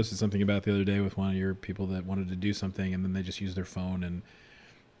 you posted something about the other day with one of your people that wanted to do something, and then they just used their phone, and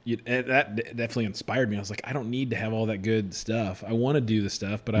that definitely inspired me. I was like, I don't need to have all that good stuff. I want to do the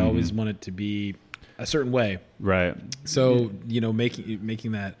stuff, but I always want it to be a certain way. Right. So, you know,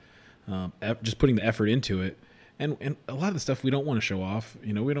 making that, just putting the effort into it. And a lot of the stuff we don't want to show off.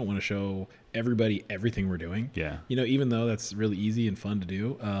 You know, we don't want to show everybody everything we're doing. Yeah. You know, even though that's really easy and fun to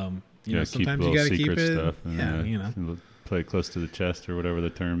do. You know, sometimes you got to keep it. Stuff you know, play close to the chest or whatever the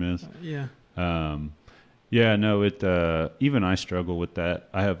term is. Yeah. Yeah, no, even I struggle with that.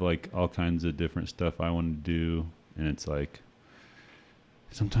 I have like all kinds of different stuff I want to do, and it's like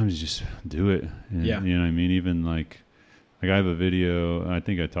sometimes you just do it. And, Yeah. You know what I mean? Even like I have a video, I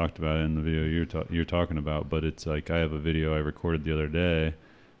think I talked about it in the video you're talking about, but it's like I have a video I recorded the other day,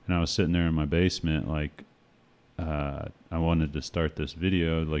 and I was sitting there in my basement like I wanted to start this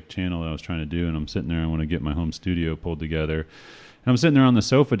video like channel that I was trying to do, and I'm sitting there, I want to get my home studio pulled together. And I'm sitting there on the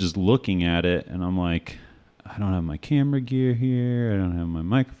sofa just looking at it, and I'm like, I don't have my camera gear here. I don't have my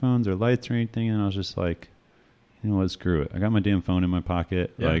microphones or lights or anything. And I was just like, you know what, screw it. I got my damn phone in my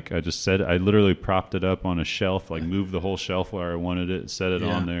pocket. Yeah. Like I just said, I literally propped it up on a shelf, like moved the whole shelf where I wanted it, set it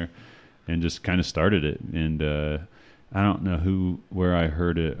on there, and just kind of started it. And I don't know where I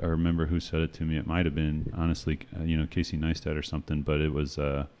heard it or remember who said it to me. It might have been, honestly, Casey Neistat or something, but it was,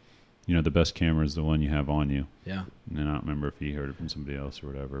 the best camera is the one you have on you. Yeah. And I don't remember if he heard it from somebody else or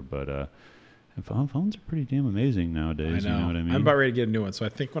whatever, but phones are pretty damn amazing nowadays. I know. You know what I mean? I'm about ready to get a new one, so I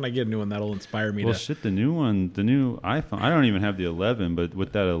think when I get a new one, that'll inspire me Well, to. shit, the new iPhone, I don't even have the 11, but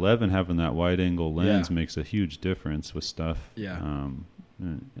with that 11 having that wide-angle lens makes a huge difference with stuff. Yeah.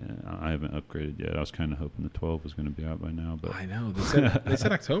 I haven't upgraded yet. I was kind of hoping the 12 was going to be out by now, but I know. They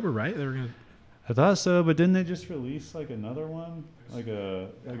said October, right? They were going to. I thought so, but didn't they just release like another one, like a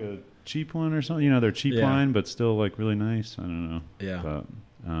cheap one or something? Their cheap line, but still like really nice. I don't know. Yeah.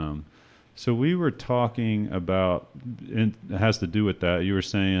 But, so we were talking about, and it has to do with that. You were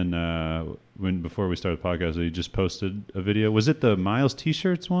saying before we started the podcast that you just posted a video. Was it the Miles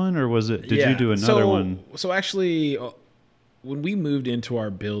T-shirts one, or was it? Did you do another one? So actually, when we moved into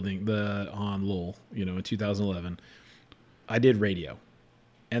our building, on Lowell, in 2011, I did radio.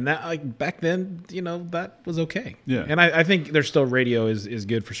 And that, like, back then, that was okay. Yeah. And I think there's still radio is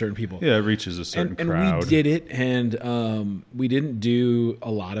good for certain people. Yeah, it reaches a certain crowd. And we did it, and we didn't do a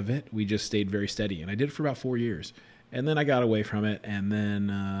lot of it. We just stayed very steady. And I did it for about 4 years. And then I got away from it. And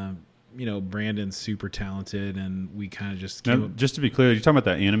then, Brandon's super talented, and we kind of just came up. Just to be clear, you're talking about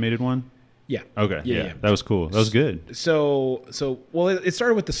that animated one? Yeah. Okay. Yeah. That was cool. That was good. So it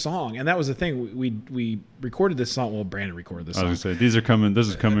started with the song, and that was the thing. We recorded this song. Well, Brandon recorded this song. I was gonna say this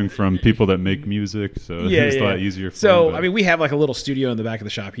is coming from people that make music, so it's a lot easier. So I mean, we have like a little studio in the back of the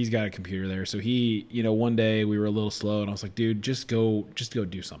shop. He's got a computer there. So he, one day we were a little slow, and I was like, dude, just go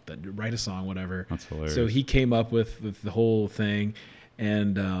do something, write a song, whatever. That's hilarious. So he came up with the whole thing,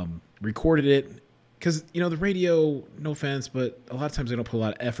 and recorded it. Because, the radio, no offense, but a lot of times they don't put a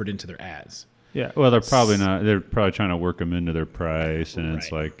lot of effort into their ads. Yeah, well, they're probably not. They're probably trying to work them into their price, and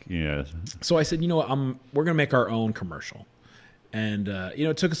it's like, yeah. So I said, we're going to make our own commercial. And,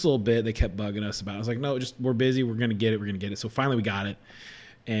 it took us a little bit. They kept bugging us about it. I was like, no, we're busy. We're going to get it. So finally we got it.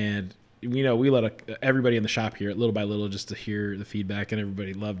 And, we let everybody in the shop hear it little by little just to hear the feedback, and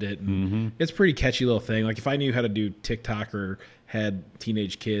everybody loved it. And it's a pretty catchy little thing. Like if I knew how to do TikTok or had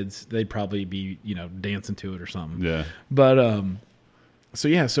teenage kids, they'd probably be, dancing to it or something. Yeah. But,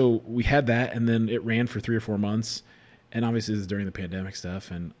 so we had that, and then it ran for 3 or 4 months. And obviously this is during the pandemic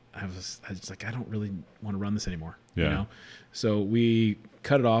stuff. And I was like, I don't really want to run this anymore. Yeah. So we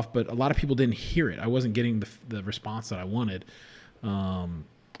cut it off, but a lot of people didn't hear it. I wasn't getting the response that I wanted.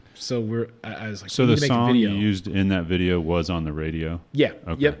 So I was like, so the song you used in that video was on the radio? Yeah.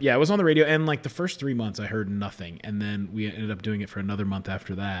 Okay. Yep. Yeah. It was on the radio. And like the first 3 months I heard nothing. And then we ended up doing it for another month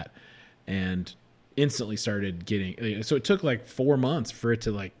after that, and instantly started getting, so it took like 4 months for it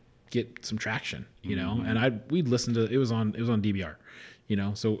to like get some traction, and we'd listen to, it was on DBR,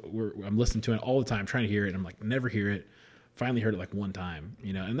 so I'm listening to it all the time, trying to hear it. And I'm like, never hear it. Finally heard it like one time,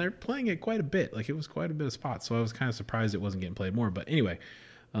 and they're playing it quite a bit. Like it was quite a bit of spots. So I was kind of surprised it wasn't getting played more, but anyway,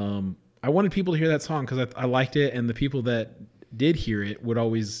 I wanted people to hear that song because I liked it, and the people that did hear it would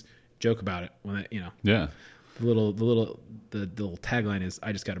always joke about it when Yeah. The little tagline is,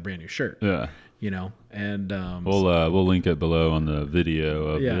 "I just got a brand new shirt." Yeah. And we'll link it below on the video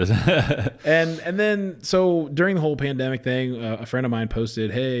of this. and then so during the whole pandemic thing, a friend of mine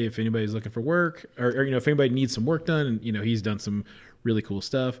posted, "Hey, if anybody's looking for work, or if anybody needs some work done," and he's done some really cool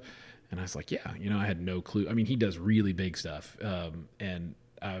stuff. And I was like, yeah, I had no clue. I mean, he does really big stuff, and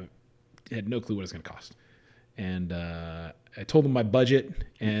I had no clue what it was going to cost. And I told him my budget,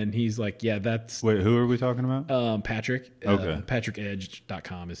 and he's like, yeah, that's... Wait, who are we talking about? Patrick. Okay.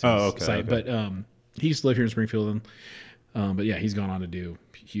 PatrickEdge.com is his site. Okay. But he used to live here in Springfield. But yeah, he's gone on to do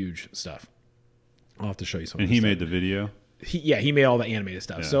huge stuff. I'll have to show you something. And he made the video? He made all the animated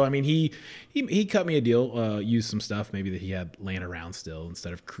stuff. Yeah. So I mean, he cut me a deal, used some stuff maybe that he had laying around still,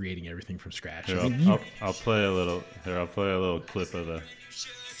 instead of creating everything from scratch. Here, I'll play a little. Here, I'll play a little clip of the.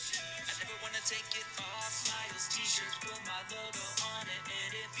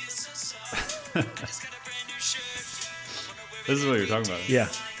 This is what you're talking about. Yeah.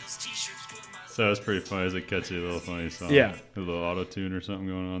 So it's pretty funny. It's a catchy little funny song. Yeah. A little auto tune or something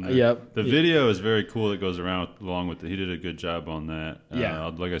going on there. Yep. The video is very cool that goes around along with it. He did a good job on that. Yeah.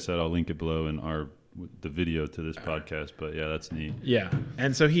 Like I said, I'll link it below in the video to this podcast. But yeah, that's neat. Yeah.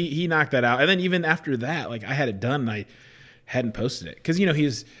 And so he knocked that out. And then even after that, like I had it done and I hadn't posted it. Because,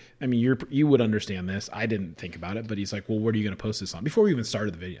 you would understand this. I didn't think about it. But he's like, well, what are you going to post this on? Before we even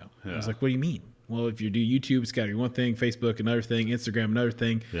started the video. Yeah. I was like, what do you mean? Well, if you do YouTube, it's got to be one thing, Facebook another thing, Instagram another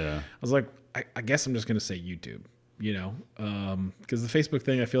thing. Yeah. I was like, I guess I'm just going to say YouTube, because the Facebook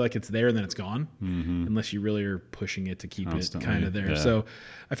thing, I feel like it's there and then it's gone, unless you really are pushing it to keep Constantly. it kind of there. Yeah. So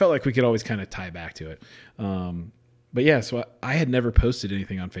I felt like we could always kind of tie back to it. But yeah, so I had never posted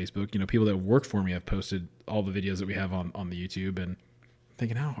anything on Facebook. People that work for me have posted all the videos that we have on the YouTube, and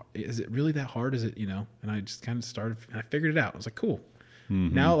thinking, is it really that hard? Is it, and I just kind of started, and I figured it out. I was like, cool.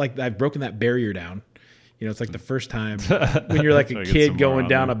 Now, like I've broken that barrier down. It's like the first time when you're like a kid going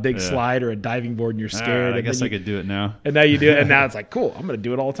down a big slide or a diving board and you're scared. I guess I could do it now. And now you do it. And now it's like, cool, I'm going to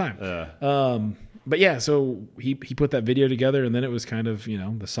do it all the time. Yeah. But yeah, so he put that video together, and then it was kind of,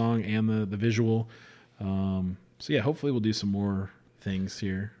 the song and the visual. So yeah, hopefully we'll do some more things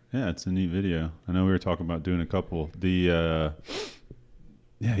here. Yeah, it's a neat video. I know we were talking about doing a couple.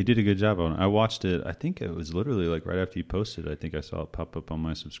 Yeah, he did a good job on it. I watched it. I think it was literally like right after you posted. I think I saw it pop up on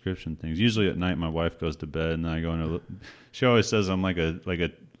my subscription things. Usually at night, my wife goes to bed, and I go into. She always says I'm like a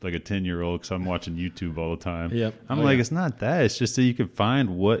 10-year-old because I'm watching YouTube all the time. Yep. I'm like, it's not that. It's just that you can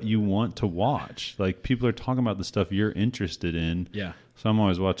find what you want to watch. Like people are talking about the stuff you're interested in. Yeah. So I'm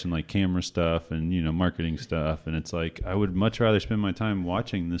always watching like camera stuff and marketing stuff, and it's like I would much rather spend my time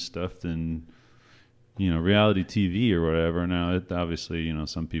watching this stuff than reality TV or whatever. Now, obviously,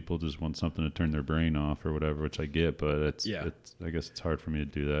 some people just want something to turn their brain off or whatever, which I get, but I guess it's hard for me to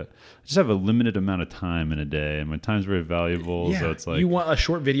do that. I just have a limited amount of time in a day, and my time's very valuable. Yeah, so it's like you want a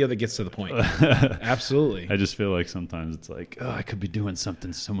short video that gets to the point. Absolutely. I just feel like sometimes it's like, oh, I could be doing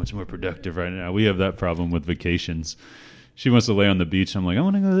something so much more productive right now. We have that problem with vacations. She wants to lay on the beach. I'm like, I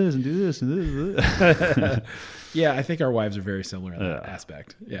want to go this and do this and this. Yeah, I think our wives are very similar in that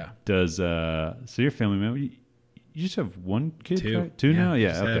aspect. Yeah. So your family member, you just have one kid? Two now?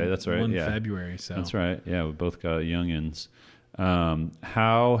 Yeah, okay, that's right. One yeah. February. So that's right. Yeah, we both got youngins.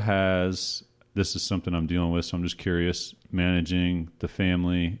 How has, this is something I'm dealing with, so I'm just curious, managing the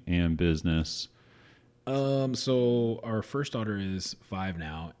family and business. So our first daughter is 5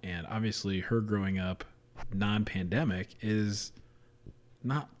 now, and obviously her growing up non-pandemic is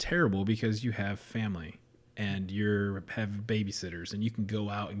not terrible because you have family and you have babysitters and you can go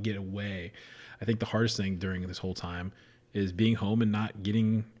out and get away. I think the hardest thing during this whole time is being home and not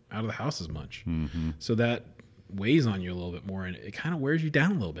getting out of the house as much. Mm-hmm. So that weighs on you a little bit more, and it kind of wears you down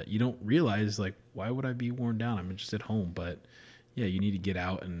a little bit. You don't realize, like, why would I be worn down? I'm just at home. But yeah, you need to get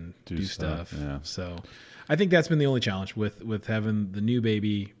out and do stuff. Yeah. So I think that's been the only challenge with having the new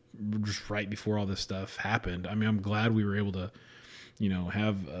baby just right before all this stuff happened. I mean, I'm glad we were able to,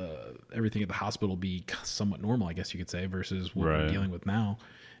 have everything at the hospital be somewhat normal, I guess you could say, versus what we're dealing with now.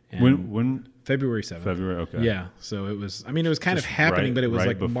 And when February 7th. February, okay. Yeah. So it was, it was kind of happening, but it was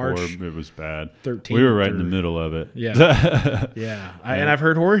like before March. It was bad. 13th. We were right in the middle of it. Yeah. Yeah. And I've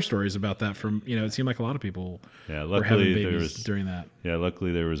heard horror stories about that from, it seemed like a lot of people were having babies during that. Yeah.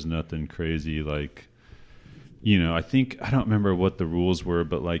 Luckily there was nothing crazy. Like, I think, I don't remember what the rules were,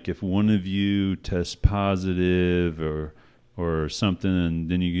 but like if one of you tests positive or something,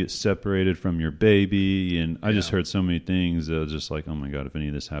 and then you get separated from your baby. And I just heard so many things that was just like, oh my God, if any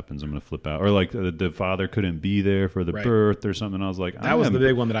of this happens, I'm going to flip out. Or like the father couldn't be there for the birth or something. I was like, that was the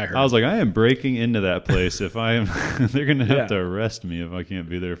big one that I heard. I was like, I am breaking into that place. If I am, they're going to have to arrest me if I can't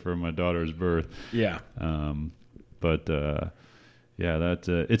be there for my daughter's birth. Yeah.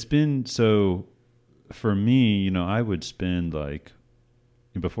 It's been so for me, I would spend like,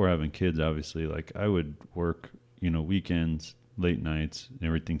 before having kids, obviously, like I would work, weekends, late nights and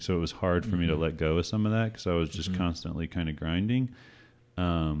everything. So it was hard for me to let go of some of that because I was just constantly kind of grinding.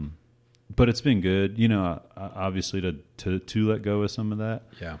 But it's been good, obviously to let go of some of that.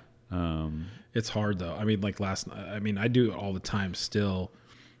 Yeah. It's hard though. I mean, like I do it all the time still.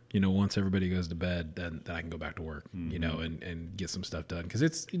 Once everybody goes to bed, then I can go back to work, and get some stuff done. Because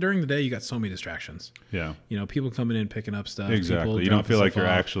it's during the day, you got so many distractions. Yeah. People coming in, picking up stuff. Exactly. You don't feel like you're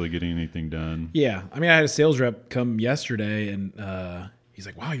actually getting anything done. Yeah. I mean, I had a sales rep come yesterday, and he's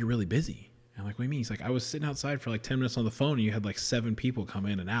like, wow, you're really busy. I'm like, what do you mean? He's like, I was sitting outside for like 10 minutes on the phone, and you had like 7 people come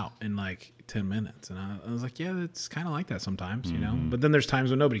in and out in like 10 minutes. And I was like, yeah, it's kind of like that sometimes, But then there's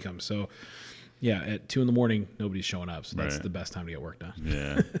times when nobody comes. So Yeah, at 2 a.m, nobody's showing up, so that's Right. the best time to get work done.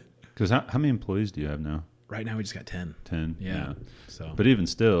 Yeah. Because how many employees do you have now? Right now, we just got 10. 10? Yeah. So, But even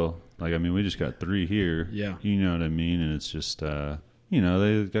still, like, I mean, we just got 3 here. Yeah. You know what I mean? And it's just,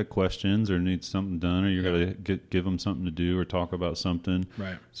 they got questions or need something done, or you got to give them something to do or talk about something.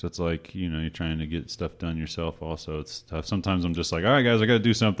 right. So it's like, you're trying to get stuff done yourself also. It's tough. Sometimes I'm just like, all right, guys, I got to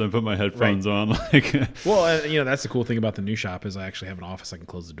do something. Put my headphones on. Like, Well, that's the cool thing about the new shop is I actually have an office I can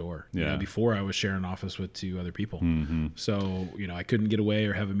close the door. Yeah. Before I was sharing an office with 2 other people. mm-hmm. So, I couldn't get away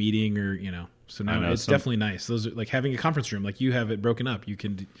or have a meeting or, so now know, it's definitely nice. Those are like having a conference room, like you have it broken up. You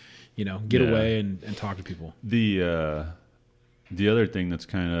can, get Yeah. away and talk to people. The other thing that's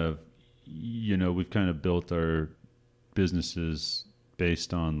kind of, we've kind of built our businesses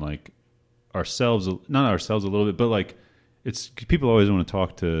based on like ourselves, not ourselves a little bit, but like it's people always want to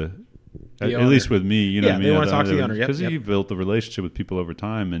talk to, The at owner. least with me, you know Yeah, what I mean? they wanna talk to the owner. Yep, Because yep. you've built a relationship with people over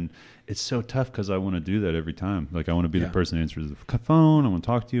time, and it's so tough because I want to do that every time. Like I want to be the Yeah. person that answers the phone. I want to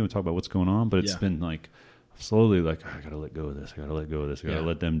talk to you and talk about what's going on, but it's Yeah. been like slowly like, I got to let go of this. I got to let go of this. I got to Yeah.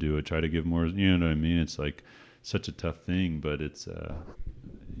 let them do it. Try to give more, you know what I mean? It's like such a tough thing, but it's,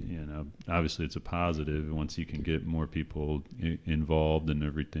 obviously it's a positive once you can get more people involved and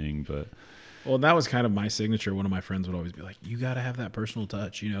everything. But Well, that was kind of my signature. One of my friends would always be like, you got to have that personal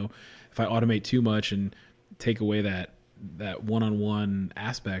touch. If I automate too much and take away that one-on-one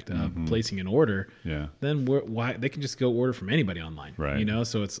aspect of placing an order, yeah, then why they can just go order from anybody online, Right.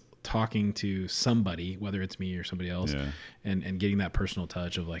 So it's talking to somebody, whether it's me or somebody else, Yeah. and getting that personal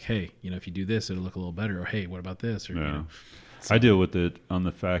touch of like, hey, if you do this, it'll look a little better, or hey, what about this, or yeah. I deal with it on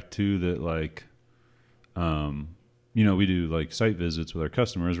the fact too that like, we do like site visits with our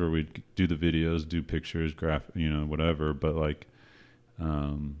customers where we do the videos, do pictures, whatever. But like,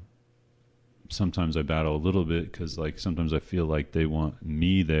 sometimes I battle a little bit because like sometimes I feel like they want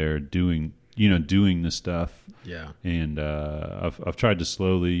me there doing the stuff. yeah, And I've tried to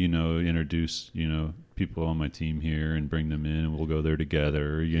slowly, introduce, people on my team here and bring them in, and we'll go there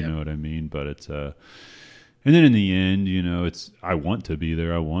together. You Yep. know what I mean? But it's and then in the end, it's I want to be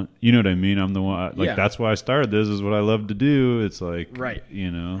there. I want, you know what I mean? I'm the one. Like Yeah. that's why I started this. Is what I love to do. It's like Right.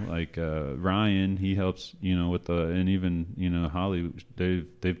 like Ryan, he helps, with and even Holly.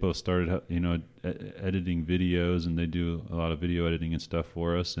 They've both started, editing videos, and they do a lot of video editing and stuff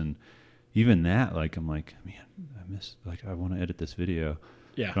for us. And even that, like, I'm like, man, I want to edit this video.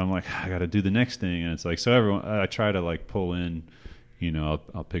 yeah, But I'm like, I got to do the next thing. And it's like, so everyone, I try to like pull in,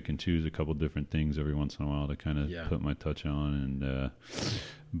 I'll pick and choose a couple different things every once in a while to kind of Yeah. put my touch on. And,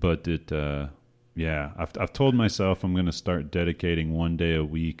 but I've told myself I'm going to start dedicating one day a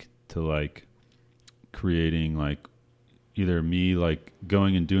week to like creating like either me like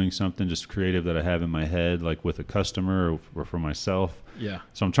going and doing something just creative that I have in my head, like with a customer or for myself. yeah.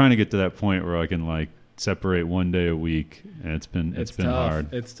 So I'm trying to get to that point where I can like separate one day a week, and it's been It's been tough.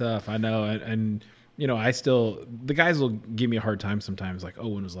 hard. It's tough. I know. And I still, the guys will give me a hard time sometimes. Like, oh,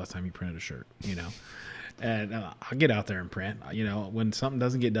 when was the last time you printed a shirt? And I'll get out there and print. When something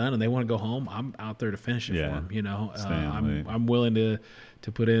doesn't get done and they want to go home, I'm out there to finish it Yeah. for them. Staying late. I'm willing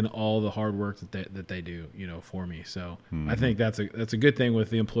to put in all the hard work that they do, for me. So I think that's a good thing with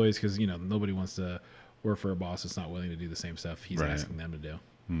the employees because nobody wants to work for a boss that's not willing to do the same stuff he's Right. asking them to do.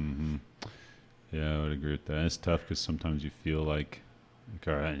 Mm-hmm. Yeah, I would agree with that. It's tough because sometimes you feel like,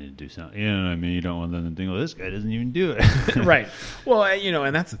 all right, I need to do something. You know what I mean? You don't want them to think, well, this guy doesn't even do it. Right. Well,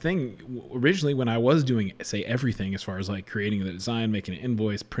 and that's the thing. Originally, when I was doing, say, everything as far as like creating the design, making an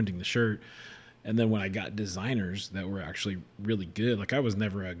invoice, printing the shirt, and then when I got designers that were actually really good, like I was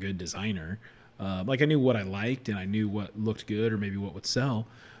never a good designer. Like I knew what I liked and I knew what looked good or maybe what would sell.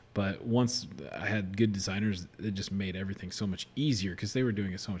 But once I had good designers, it just made everything so much easier because they were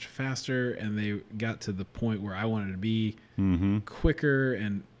doing it so much faster, and they got to the point where I wanted to be quicker.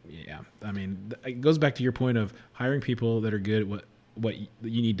 And yeah, I mean, it goes back to your point of hiring people that are good at what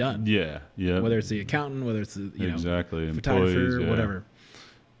you need done. Yeah, yeah. Whether it's the accountant, whether it's the exactly photographer, employees, yeah. whatever.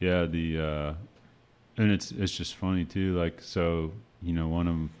 Yeah, and it's just funny too. Like, so one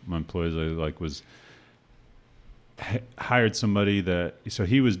of my employees I like was hired somebody so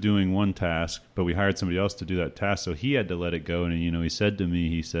he was doing one task, but we hired somebody else to do that task, so he had to let it go. And he said to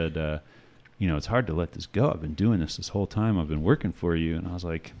me, it's hard to let this go. I've been doing this whole time. I've been working for you. And I was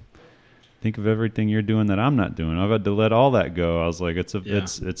like, think of everything you're doing that I'm not doing. I've had to let all that go. I was like, it's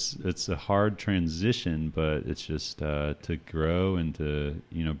a hard transition, but it's just to grow and to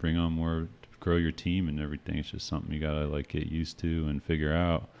bring on more, grow your team and everything. It's just something you gotta like get used to and figure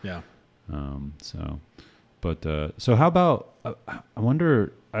out. Yeah. So how about I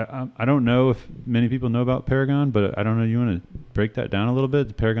wonder, I don't know if many people know about Paragon, but I don't know, you want to break that down a little bit,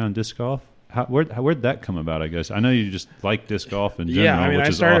 the Paragon Disc Golf? Where'd that come about? I guess I know you just like disc golf in general, Yeah, I mean, which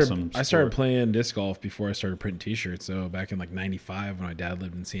is awesome. I started playing disc golf before I started printing T-shirts. So back in like '95, when my dad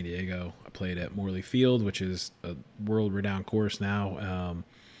lived in San Diego, I played at Morley Field, which is a world-renowned course now.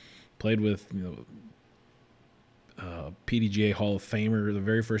 Played with PDGA Hall of Famer the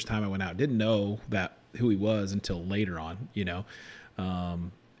very first time I went out. Didn't know who he was until later on,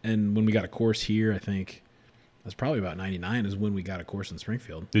 and when we got a course here, I think it was probably about '99 is when we got a course in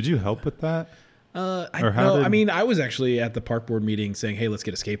Springfield. Did you help with that? I mean, I was actually at the park board meeting saying, "Hey, let's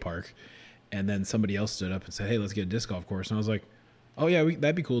get a skate park," and then somebody else stood up and said, "Hey, let's get a disc golf course," and I was like, "Oh yeah,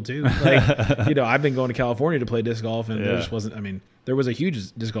 that'd be cool too." Like, I've been going to California to play disc golf, and there just wasn't. I mean, there was a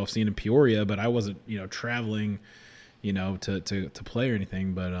huge disc golf scene in Peoria, but I wasn't, traveling, to play or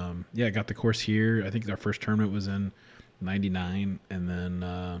anything. But I got the course here. I think our first tournament was in '99, and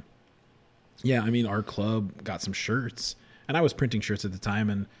then. I mean, our club got some shirts, and I was printing shirts at the time,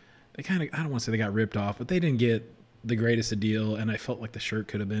 and they kind of, I don't want to say they got ripped off, but they didn't get the greatest a deal, and I felt like the shirt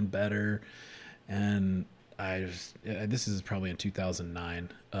could have been better. And this is probably in 2009.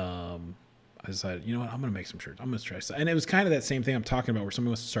 I decided, you know what, I'm going to make some shirts. I'm going to try something. And it was kind of that same thing I'm talking about where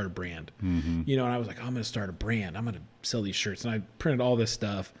somebody wants to start a brand, and I was like, I'm going to start a brand. I'm going to sell these shirts. And I printed all this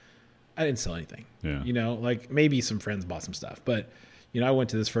stuff. I didn't sell anything, like maybe some friends bought some stuff, but I went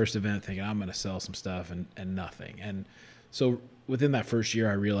to this first event thinking I'm going to sell some stuff and nothing. And so within that first year,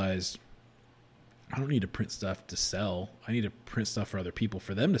 I realized I don't need to print stuff to sell. I need to print stuff for other people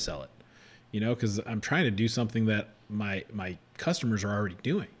for them to sell it, because I'm trying to do something that my customers are already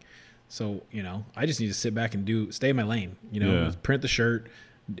doing. So, I just need to sit back and stay in my lane, print the shirt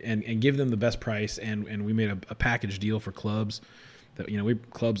and give them the best price. And we made a package deal for clubs that, we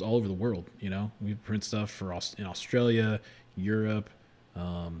clubs all over the world, we print stuff in Australia, Europe,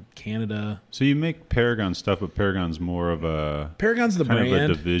 Canada. So you make Paragon stuff, but Paragon's more of Paragon's the kind brand.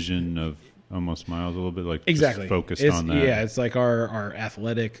 of a division of Almost Miles, a little bit like exactly just focused on that. Yeah, it's like our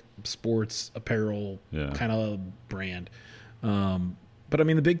athletic sports apparel kind of brand. But I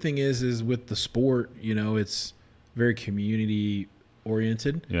mean, the big thing is with the sport, it's very community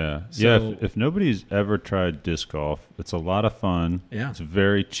oriented. Yeah. So, if nobody's ever tried disc golf, it's a lot of fun. Yeah. It's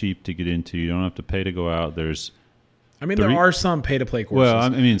very cheap to get into. You don't have to pay to go out. There are some pay-to-play courses. Well, I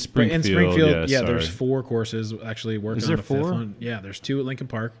mean, Springfield, there's 4 courses actually working on the 4? 5th one. Yeah, there's 2 at Lincoln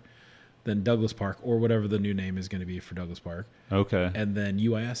Park, then Douglas Park, or whatever the new name is going to be for Douglas Park. Okay. And then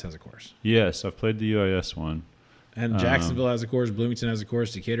UIS has a course. Yes, I've played the UIS one. And Jacksonville has a course, Bloomington has a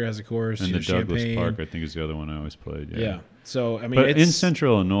course, Decatur has a course, and the Douglas Champaign. Park, I think, is the other one I always played. Yeah. So, I mean, but in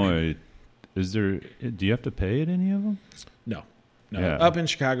Central Illinois, do you have to pay at any of them? No. Yeah. Up in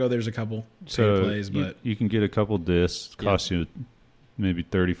Chicago, there's a couple plays, but you can get a couple discs. Costs you maybe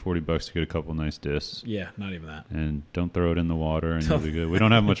 $30-$40 to get a couple nice discs. Yeah, not even that. And don't throw it in the water, and you'll be good. We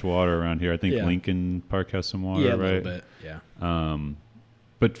don't have much water around here. I think Lincoln Park has some water, right? Yeah, a little bit. Yeah.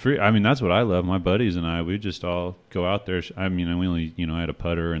 But that's what I love. My buddies and I, we just all go out there. I mean, we only, I had a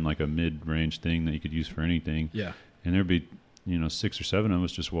putter and like a mid-range thing that you could use for anything. Yeah. And there'd be, 6 or 7 of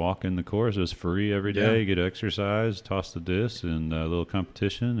us just walking the course. It was free every day. Get exercise, toss the disc, and a little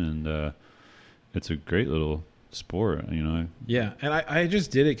competition. And it's a great little sport, Yeah. And I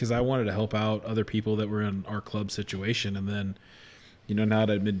just did it because I wanted to help out other people that were in our club situation. And then, now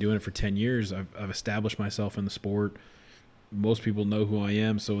that I've been doing it for 10 years, I've established myself in the sport. Most people know who I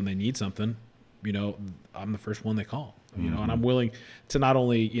am, so when they need something, I'm the first one they call. And I'm willing to not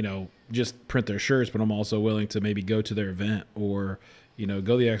only, just print their shirts, but I'm also willing to maybe go to their event or,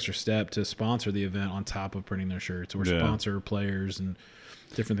 go the extra step to sponsor the event on top of printing their shirts or sponsor players and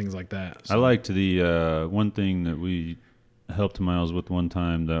different things like that. So. I liked the one thing that we helped Miles with one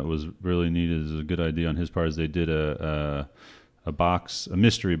time that was really neat, is a good idea on his part, is they did a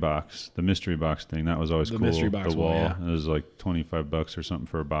mystery box, the mystery box thing. That was always cool. Mystery box the wall. Yeah. It was like $25 or something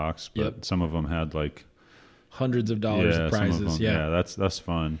for a box, but some of them had like hundreds of dollars of prizes. That's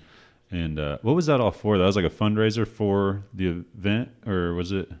fun. And what was that all for? That was like a fundraiser for the event, or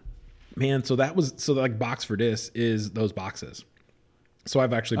was it? Man, so like Box for Disc is those boxes. So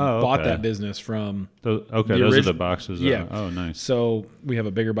I've actually bought that business from. Those are the boxes. Yeah. Oh, nice. So we have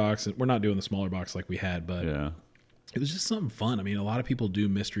a bigger box. We're not doing the smaller box like we had, but it was just something fun. I mean, a lot of people do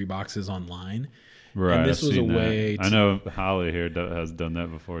mystery boxes online. Right. And this was a way. I know Holly here has done that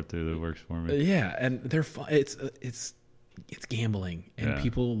before too. That works for me. Yeah, and they're fun. It's gambling, and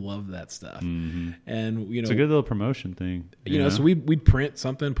people love that stuff. Mm-hmm. And it's a good little promotion thing. So we'd print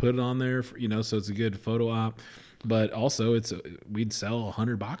something, put it on there. So it's a good photo op. But also, we'd sell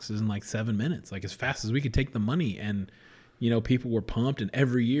 100 boxes in like 7 minutes, like as fast as we could take the money. And people were pumped. And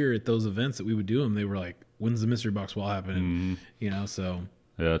every year at those events that we would do them, they were like, "When's the mystery box wall happening?" So.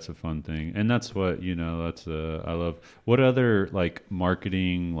 Yeah, that's a fun thing. And that's what, that's I love. What other like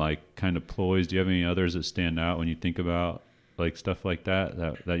marketing like kind of ploys, do you have any others that stand out when you think about like stuff like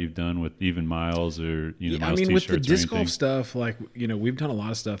that you've done with even Miles or Miles I mean, with the t-shirts or disc golf anything? stuff, like we've done a lot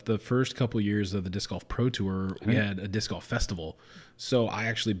of stuff. The first couple of years of the Disc Golf Pro Tour, we had a disc golf festival, so I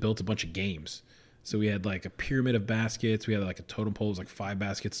actually built a bunch of games. So we had like a pyramid of baskets. We had like a totem pole, it was like 5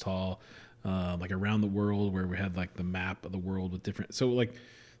 baskets tall, like around the world, where we had like the map of the world with different. So like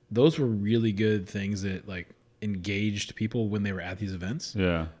those were really good things that like engaged people when they were at these events.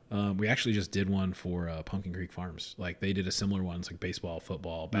 Yeah. We actually just did one for Pumpkin Creek Farms. Like they did a similar one. It's like baseball,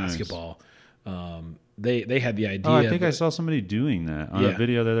 football, basketball. They had the idea. Oh, I think I saw somebody doing that on a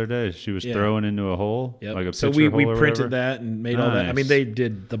video the other day. She was throwing into a hole, like a so pitcher we hole or printed whatever. that and made all that. I mean, they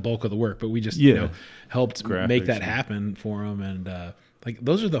did the bulk of the work, but we just helped make that happen for them. And like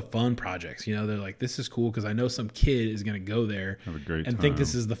those are the fun projects. They're like, this is cool because I know some kid is going to go there Have a great and time. think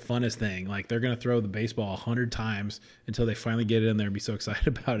this is the funnest thing. Like they're going to throw the baseball 100 times until they finally get it in there and be so excited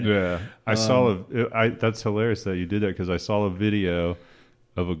about it. Yeah, I saw that's hilarious that you did that because I saw a video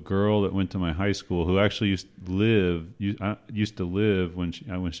of a girl that went to my high school who actually used to live when she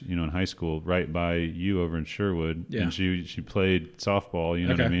in high school right by you over in Sherwood. Yeah. And she played softball,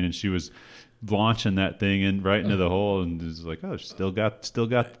 what I mean, and she was launching that thing right into the hole and was like, oh, still got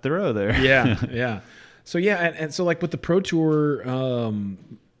the throw there. Yeah. So and so like with the Pro Tour,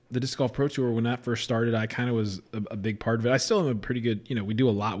 the Disc Golf Pro Tour, when that first started, I kind of was a big part of it. I still am a pretty good, we do a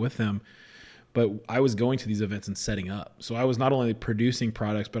lot with them. But I was going to these events and setting up. So I was not only producing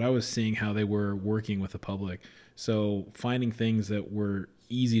products, but I was seeing how they were working with the public. So finding things that were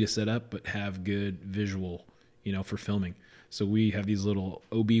easy to set up but have good visual, for filming. So we have these little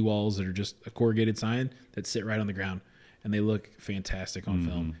OB walls that are just a corrugated sign that sit right on the ground. And they look fantastic on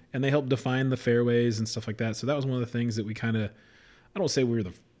film. And they help define the fairways and stuff like that. So that was one of the things that we kind of, I don't say we were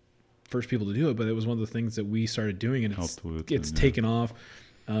the first people to do it, but it was one of the things that we started doing. And it's taken off.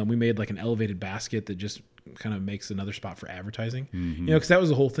 We made like an elevated basket that just kind of makes another spot for advertising, because that was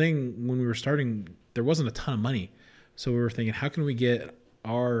the whole thing when we were starting. There wasn't a ton of money. So we were thinking, how can we get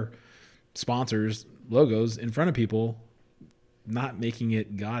our sponsors logos in front of people, not making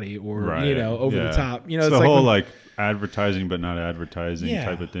it gaudy or, over the top, it's the whole like advertising, but not advertising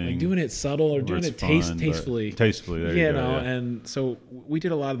type of thing. Like doing it subtle or doing it tastefully, there you go, And so we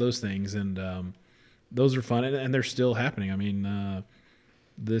did a lot of those things and, those are fun and they're still happening. I mean,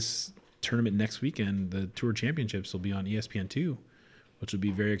 this tournament next weekend, the Tour Championships will be on ESPN2, which will be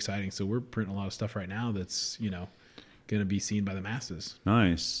very exciting. So we're printing a lot of stuff right now that's, going to be seen by the masses.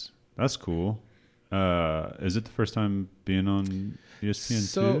 Nice. That's cool. Is it the first time being on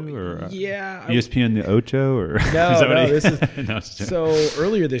ESPN2 or ESPN the Ocho or So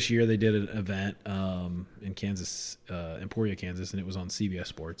earlier this year they did an event in Kansas, Emporia, Kansas, and it was on CBS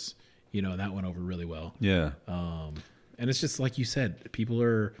Sports, and that went over really well. Yeah. And it's just like you said, people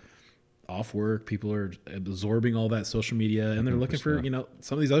are off work, people are absorbing all that social media, and they're looking for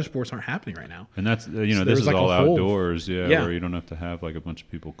some of these other sports aren't happening right now. And that's this is like all outdoors, where you don't have to have like a bunch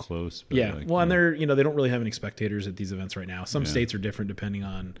of people close. But and they're they don't really have any spectators at these events right now. Some states are different depending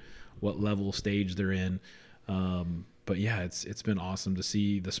on what level stage they're in. But it's been awesome to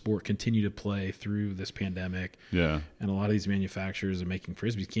see the sport continue to play through this pandemic. Yeah, and a lot of these manufacturers are making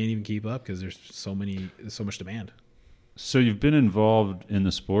frisbees can't even keep up because there's so much demand. So you've been involved in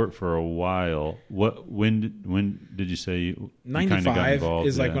the sport for a while. When did you say you 95 kind of got involved?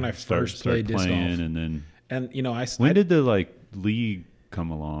 Is like when I first played disc golf, and then when did the like league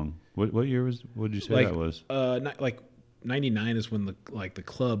come along? What year was? What did you say that was? Like 99 is when the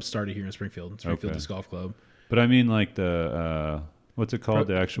club started here in Springfield Disc Golf Club. But I mean like the what's it called?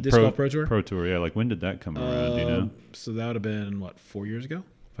 The actual Disc Golf Pro Tour. Pro Tour, yeah. Like when did that come around? Do you know? So that would have been 4 years ago,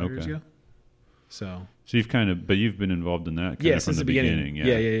 5 years ago. So you've been involved in that from since the beginning.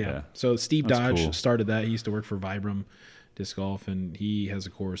 Yeah. So Steve That's Dodge cool. started that. He used to work for Vibram Disc Golf, and he has a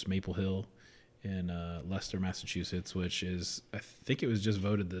course, Maple Hill, in Leicester, Massachusetts, which is, I think it was just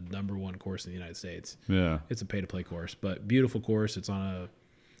voted the #1 course in the United States. Yeah. It's a pay-to-play course, but beautiful course. It's on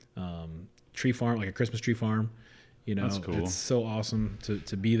a tree farm, like a Christmas tree farm. That's cool. It's so awesome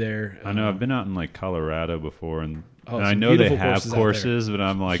to be there. I know I've been out in like Colorado before, and I some know they beautiful have courses, but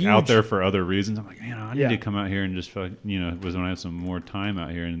I'm like out there for other reasons. I'm like, I need to come out here and just was when I have some more time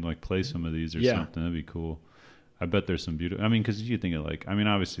out here and like play some of these or something. That'd be cool. I bet there's some beautiful. I mean, because you think of like, I mean,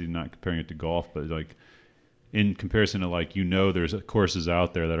 obviously not comparing it to golf, but like in comparison to like, there's courses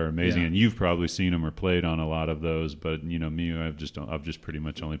out there that are amazing, and you've probably seen them or played on a lot of those. But me, I've just pretty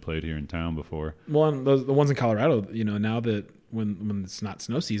much only played here in town before. Well, the ones in Colorado, now that when it's not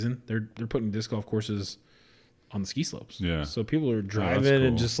snow season, they're putting disc golf courses on the ski slopes. Yeah. So people are that's driving in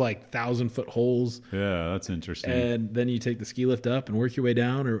cool. just like 1,000-foot holes, Yeah, that's interesting. and then you take the ski lift up and work your way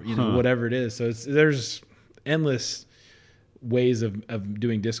down, or Huh. whatever it is. So there's endless ways of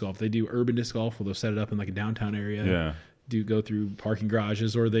doing disc golf. They do urban disc golf where they'll set it up in like a downtown area. Yeah. Do go through parking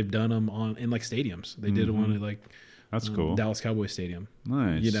garages, or they've done them in like stadiums. They did one at like That's cool. Dallas Cowboys Stadium.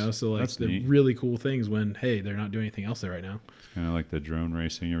 Nice. So like That's the neat. really cool things when they're not doing anything else there right now. Kind of like the drone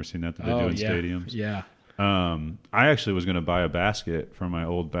racing. You ever seen that they do in stadiums? Yeah. I actually was going to buy a basket for my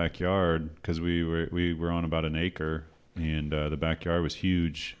old backyard because we were on about an acre, and the backyard was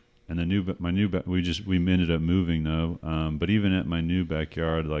huge. And we ended up moving though. But even at my new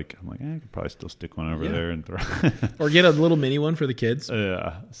backyard, like I'm like, I could probably still stick one over there and throw. Or get a little mini one for the kids.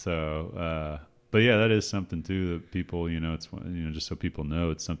 Yeah. So, but yeah, that is something too that people, it's just so people know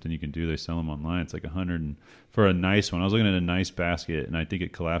it's something you can do. They sell them online. It's like for a nice one. I was looking at a nice basket, and I think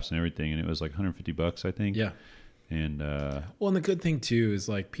it collapsed and everything, and it was like $150, I think. Yeah. And Well, and the good thing too is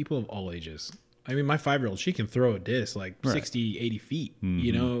like people of all ages. I mean, my 5-year-old, she can throw a disc like 60, 80 feet,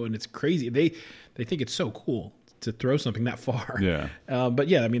 and it's crazy. They think it's so cool to throw something that far. Yeah. But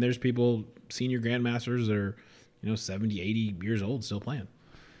yeah, I mean, there's people, senior grandmasters that are, 70, 80 years old still playing.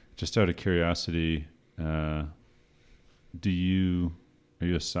 Just out of curiosity, are you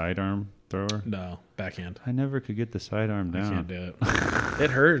a sidearm thrower? No, backhand. I never could get the sidearm I down. can't do it.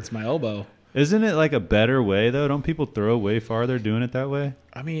 It hurts my elbow. Isn't it like a better way though? Don't people throw way farther doing it that way?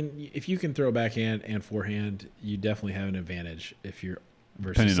 I mean, if you can throw backhand and forehand, you definitely have an advantage if you're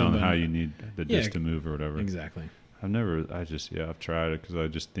versus Depending on somebody- how you need the disc to move or whatever. Exactly. I've tried it because I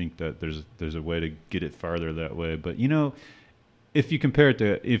just think that there's a way to get it farther that way. But if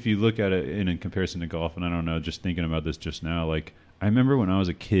you look at it in comparison to golf, and I don't know, just thinking about this just now, like I remember when I was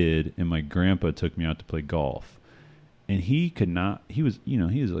a kid and my grandpa took me out to play golf, and he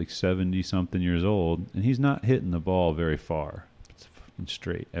was like 70 something years old, and he's not hitting the ball very far. It's fucking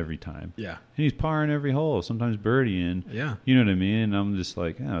straight every time. Yeah. And he's parring every hole, sometimes birdieing. Yeah. You know what I mean? And I'm just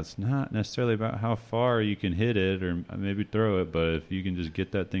like, it's not necessarily about how far you can hit it or maybe throw it, but if you can just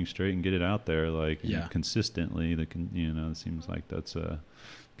get that thing straight and get it out there, like consistently, it seems like that's a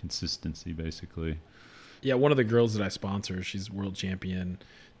consistency basically. Yeah, one of the girls that I sponsor, she's world champion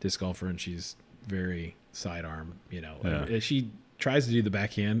disc golfer, and she's very sidearm. She tries to do the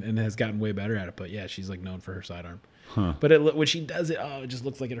backhand and has gotten way better at it. But yeah, she's like known for her sidearm. Huh. But when she does it, it just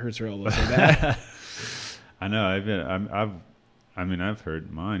looks like it hurts her elbow so bad. I know. I've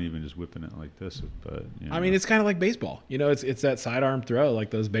heard mine even just whipping it like this. But I mean, it's kind of like baseball. It's that sidearm throw,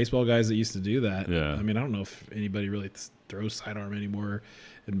 like those baseball guys that used to do that. Yeah. I mean, I don't know if anybody really throws sidearm anymore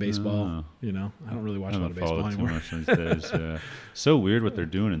in baseball. I don't really watch a lot of baseball anymore. Too much these days. Yeah. So weird what they're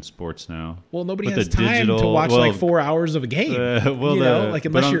doing in sports now. Well, nobody With has the time to digital- watch well, like 4 hours of a game.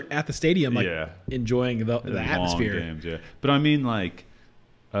 Unless you're at the stadium, enjoying the long atmosphere. games, yeah. But I mean, like,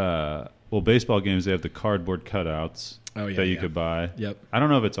 baseball games, they have the cardboard cutouts that you could buy. Yep. I don't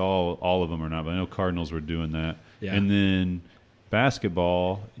know if it's all of them or not, but I know Cardinals were doing that. Yeah. And then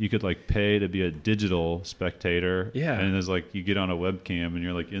basketball, you could like pay to be a digital spectator. Yeah. And there's like you get on a webcam and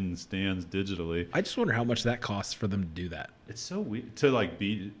you're like in the stands digitally. I just wonder how much that costs for them to do that. It's so weird to like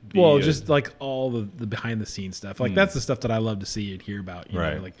be just like all the behind the scenes stuff. Like that's the stuff that I love to see and hear about. You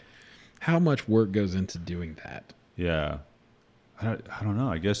know, like how much work goes into doing that. Yeah. I don't know.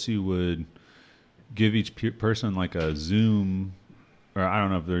 I guess you would give each person like a Zoom, or I don't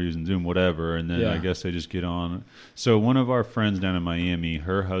know if they're using Zoom, whatever, and then I guess they just get on. So one of our friends down in Miami,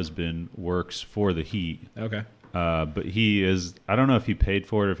 her husband works for the Heat. Okay. But he is, I don't know if he paid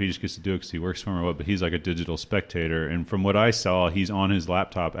for it or if he just gets to do it because he works for him or what, but he's like a digital spectator. And from what I saw, he's on his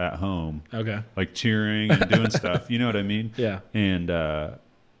laptop at home. Okay. Like cheering and doing stuff. You know what I mean? Yeah. And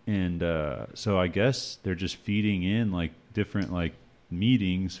so I guess they're just feeding in like different like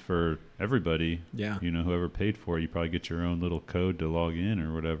meetings for everybody. Yeah. Whoever paid for it, you probably get your own little code to log in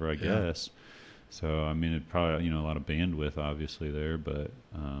or whatever, I guess. So, I mean, it probably, a lot of bandwidth obviously there, but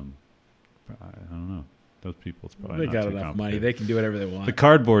I don't know. Those people, it's probably they not got too enough money. They can do whatever they want. The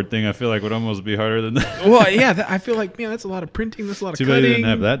cardboard thing, I feel like would almost be harder than that. Well, yeah, I feel like, man, that's a lot of printing. That's a lot of Too cutting. bad they didn't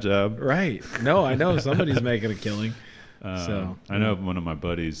have that job. Right. No, I know somebody's making a killing. I know one of my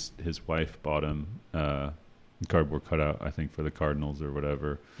buddies, his wife bought him cardboard cutout, I think, for the Cardinals or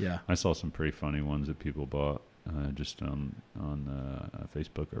whatever. Yeah. I saw some pretty funny ones that people bought just on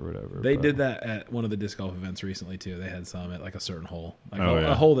Facebook or whatever. They did that at one of the disc golf events recently too. They had some at like a certain hole, like Oh,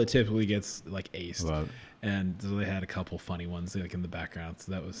 yeah. a hole that typically gets like aced, Wow. and so they had a couple funny ones like in the background.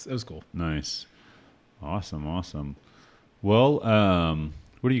 So that was cool. Nice. Awesome. Well,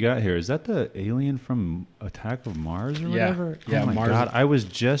 What do you got here? Is that the alien from Attack of Mars or whatever? Yeah, oh my Mars. God. I was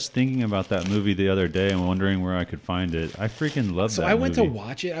just thinking about that movie the other day and wondering where I could find it. I freaking love that So I went to movie.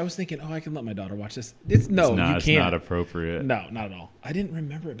 watch it. I was thinking, I can let my daughter watch this. It's you not can't. appropriate. No, not at all. I didn't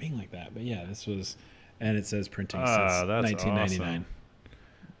remember it being like that. But yeah, this was, and it says printing since That's 1999. awesome.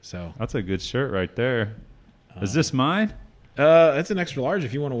 So That's a good shirt right there. Is this mine? it's an extra large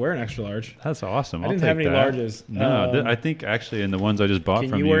if you want to wear an extra large. That's awesome. I I'll didn't take have any that. larges. No, I think actually in the ones I just bought Can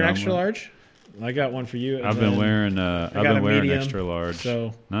from you wear an I'm extra wearing- large? I got one for you. and I've been then wearing got I've been a wearing medium, extra large.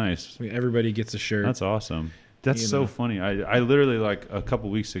 So Nice. everybody gets a shirt. That's awesome. That's You so know. funny. I literally like a couple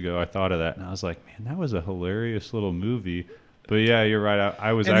weeks ago I thought of that and I was like, man, that was a hilarious little movie. But yeah, you're right.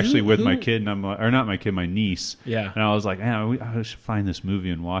 I was And actually with my who- kid and I'm like, or not my kid, my niece. Yeah. And I was like, man, I should find this movie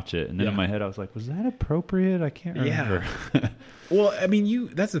and watch it. And then in Yeah. my head I was like, was that appropriate? I can't remember. Well, I mean,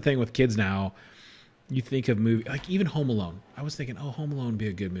 that's the thing with kids now. You think of movie like even Home Alone. I was thinking, Home Alone would be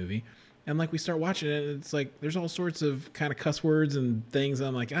a good movie. And like we start watching it, and it's like there's all sorts of kind of cuss words and things. And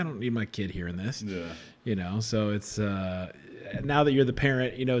I'm like, I don't need my kid hearing this. Yeah. So it's now that you're the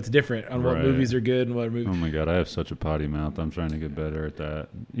parent, it's different on what Right. movies are good and what movies. Oh my God, I have such a potty mouth. I'm trying to get better at that.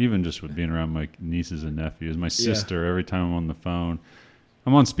 Even just with being around my nieces and nephews, my sister, every time I'm on the phone,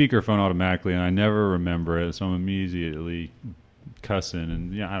 I'm on speakerphone automatically and I never remember it. So I'm immediately cussing.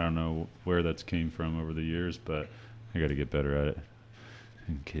 And yeah, I don't know where that's came from over the years, but I got to get better at it.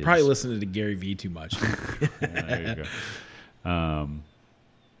 And kids. Probably listening to Gary Vee too much. Yeah, there you go.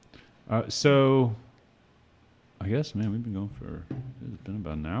 So I guess, man, we've been going for, it's been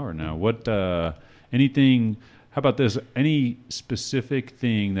about an hour now. What, anything, how about this? Any specific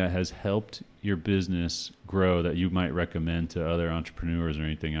thing that has helped your business grow that you might recommend to other entrepreneurs or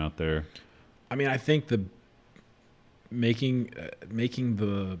anything out there? I mean, I think the making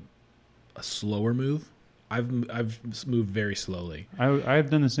a slower move. I've moved very slowly, I've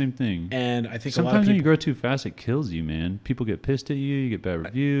done the same thing. and I think a lot Sometimes of when you people. grow too fast, it kills you, man. People get pissed at you. You get bad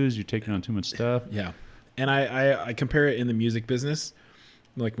reviews. You're taking on too much stuff. Yeah, and I compare it in the music business,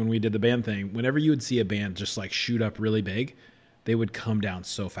 like when we did the band thing. Whenever you would see a band just like shoot up really big, they would come down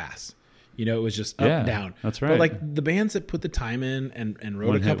so fast. It was just up and down. That's right. But like the bands that put the time in and wrote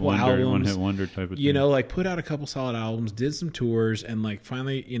One a hit couple wonder, albums, one hit wonder type of thing. like put out a couple solid albums, did some tours, and like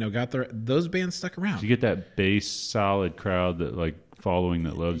finally, got those bands stuck around. You get that base solid crowd that like following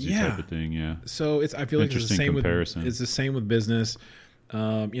that loves you type of thing. Yeah. So I feel like it's the Interesting same comparison. it's the same with business.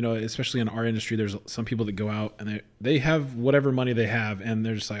 Especially in our industry, there's some people that go out and they have whatever money they have, and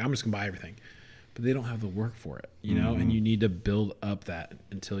they're just like, I'm just gonna buy everything, but they don't have the work for it, Mm-hmm. and you need to build up that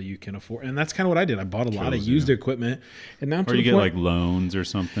until you can afford. And that's kind of what I did. I bought a lot of Kills used you. equipment, and now I'm to Or you the get point, like loans or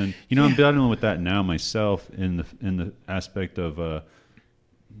something. I'm battling with that now myself in the aspect of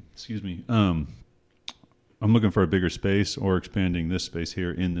excuse me. I'm looking for a bigger space or expanding this space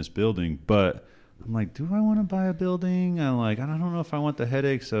here in this building, but I'm like, do I want to buy a building? I'm like, I don't know if I want the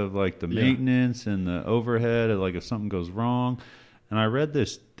headaches of like the maintenance and the overhead, like if something goes wrong. And I read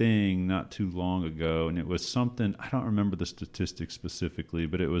this thing not too long ago, and it was something, I don't remember the statistics specifically,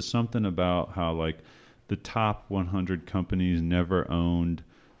 but it was something about how like the top 100 companies never owned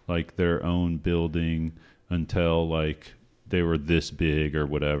like their own building until like they were this big or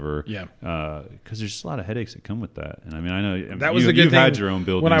whatever. Yeah. Because there's just a lot of headaches that come with that. And I mean, I know that was the good you've thing. had your own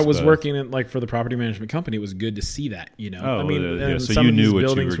buildings. When I was but- working in for the property management company, it was good to see that. Oh, I mean, yeah. and So some you of these knew what you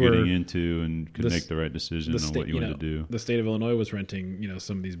were buildings getting into and could the make the right decision on what you wanted to do. The state of Illinois was renting,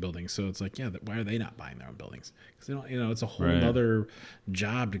 some of these buildings. So it's like, why are they not buying their own buildings? Because they don't, it's a whole Right. other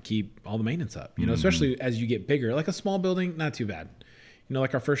job to keep all the maintenance up. Especially as you get bigger. Like a small building, not too bad.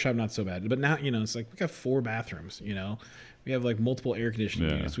 Like our first shop, not so bad. But now, it's like we got 4 bathrooms. We have like multiple air conditioning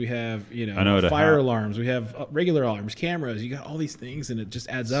units. We have, I know fire alarms. We have regular alarms, cameras. You got all these things, and it just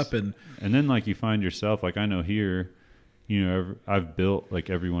adds up. And then like you find yourself, like I know here, I've built like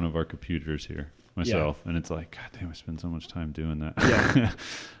every one of our computers here myself, and it's like, God damn, I spend so much time doing that. Yeah.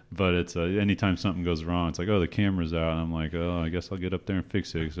 But it's anytime something goes wrong, it's like, oh, the camera's out, and I'm like, oh, I guess I'll get up there and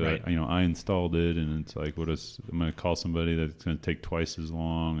fix it. So Right. I installed it, and it's like, I'm going to call somebody that's going to take twice as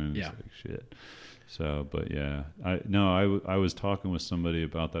long, and it's like shit. So, but yeah, I was talking with somebody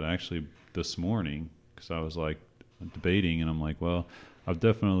about that actually this morning because I was like debating, and I'm like, well, I've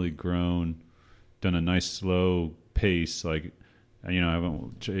definitely grown, done a nice slow pace, like I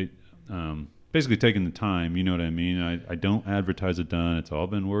haven't basically taken the time. You know what I mean? I don't advertise a ton. It's all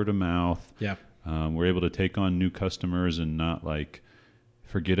been word of mouth. yeah, We're able to take on new customers and not like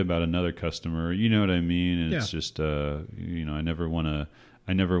forget about another customer. You know what I mean? And it's just I never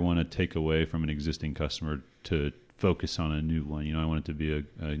want to take away from an existing customer to focus on a new one. I want it to be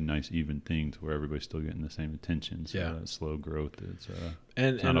a nice even thing to where everybody's still getting the same attention. So that slow growth,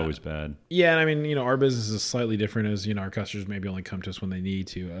 it's not always bad. Yeah, and I mean, our business is slightly different as, our customers maybe only come to us when they need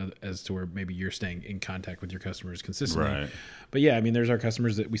to, as to where maybe you're staying in contact with your customers consistently. Right. But yeah, I mean, there's our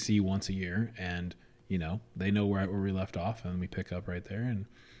customers that we see once a year, and, they know where we left off, and we pick up right there, and,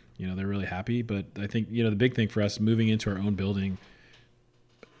 they're really happy. But I think, the big thing for us moving into our own building,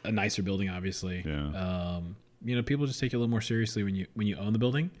 a nicer building, obviously. Yeah. People just take it a little more seriously when you own the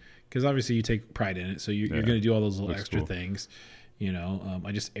building, because obviously you take pride in it. So you're going to do all those little extra things.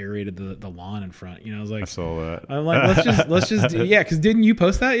 I just aerated the lawn in front. I was like, I saw that. I'm like, let's just do, yeah. Because didn't you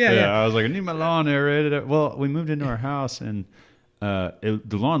post that? Yeah. I was like, I need my lawn aerated. Well, we moved into our house, and the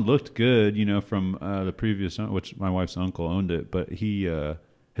lawn looked good, from the previous, which my wife's uncle owned it, but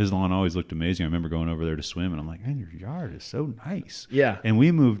his lawn always looked amazing. I remember going over there to swim, and I'm like, man, your yard is so nice. Yeah. And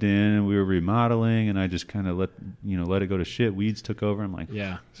we moved in, and we were remodeling, and I just kind of let it go to shit. Weeds took over. I'm like,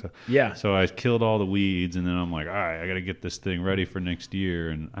 So I killed all the weeds, and then I'm like, all right, I got to get this thing ready for next year.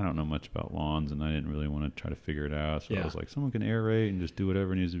 And I don't know much about lawns, and I didn't really want to try to figure it out. So I was like, someone can aerate and just do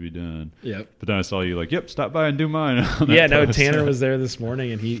whatever needs to be done. Yep. But then I saw you like, yep, stop by and do mine. Tanner was there this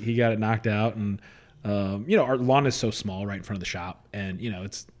morning, and he got it knocked out, and our lawn is so small right in front of the shop, and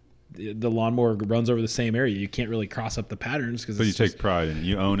it's the lawnmower runs over the same area. You can't really cross up the patterns because. But you take pride in it.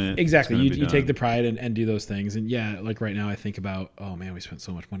 You own it. Exactly. You take the pride and do those things. And like right now, I think about, oh man, we spent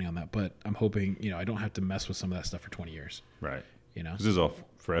so much money on that. But I'm hoping I don't have to mess with some of that stuff for 20 years. Right. This is all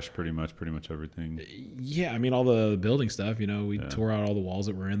fresh, pretty much everything. Yeah, I mean all the building stuff. We tore out all the walls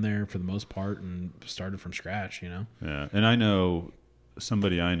that were in there for the most part and started from scratch. Yeah, and I know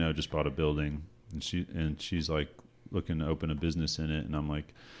somebody I know just bought a building. And she's like looking to open a business in it, and I'm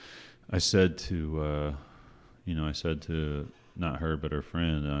like, I said to not her but her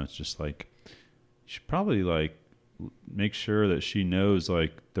friend, it's just like, you should probably like make sure that she knows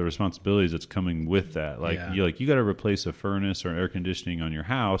like the responsibilities that's coming with that. Like you got to replace a furnace or air conditioning on your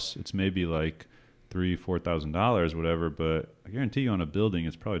house. It's maybe like $3,000-$4,000, whatever. But I guarantee you on a building,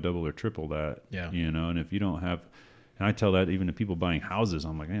 it's probably double or triple that. Yeah. And if you don't have. And I tell that even to people buying houses,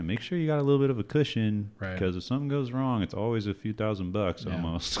 I'm like, man, make sure you got a little bit of a cushion, because if something goes wrong, it's always a few $1,000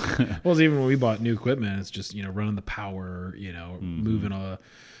 almost. Well, it's even when we bought new equipment, it's just running the power, moving a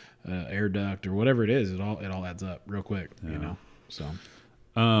air duct or whatever it is. It all adds up real quick, So,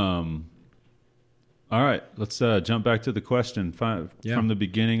 all right, let's jump back to the question from the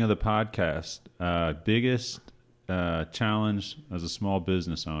beginning of the podcast. Biggest challenge as a small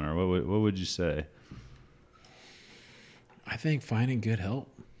business owner. What would you say? I think finding good help.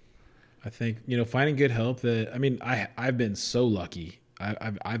 I think, finding good help I've been so lucky.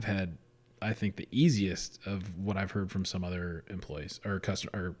 I've had, I think, the easiest of what I've heard from some other employees or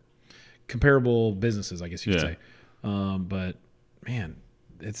customer or comparable businesses, I guess you could say. But man,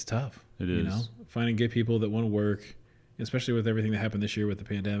 it's tough. It is. Finding good people that want to work, especially with everything that happened this year with the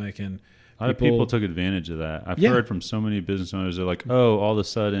pandemic, and a lot of people took advantage of that. I've heard from so many business owners, they're like, oh, all of a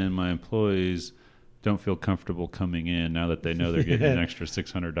sudden my employees don't feel comfortable coming in now that they know they're getting an extra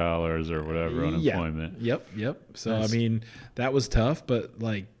 $600 or whatever unemployment. Yep. So, that was tough, but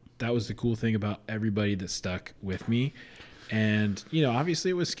that was the cool thing about everybody that stuck with me. And,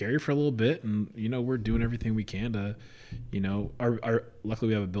 obviously it was scary for a little bit, and, we're doing everything we can to, luckily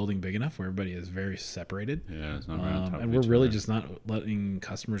we have a building big enough where everybody is very separated. Yeah, it's not right on top and we're really just not letting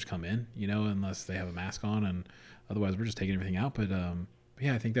customers come in, unless they have a mask on, and otherwise we're just taking everything out. But,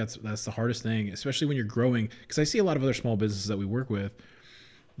 yeah, I think that's the hardest thing, especially when you're growing, because I see a lot of other small businesses that we work with.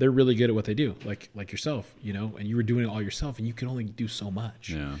 They're really good at what they do, like yourself, and you were doing it all yourself, and you can only do so much,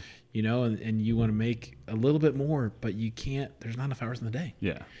 and you want to make a little bit more, but you can't. There's not enough hours in the day,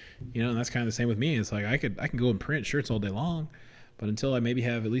 and that's kind of the same with me. It's like I can go and print shirts all day long, but until I maybe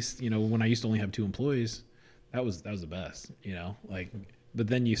have at least, when I used to only have 2 employees, that was the best, But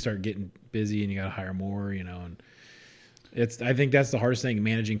then you start getting busy, and you got to hire more, and I think that's the hardest thing,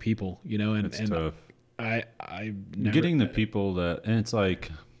 managing people, and it's tough. I never, getting the people that, and it's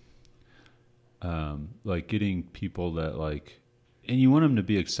like getting people that and you want them to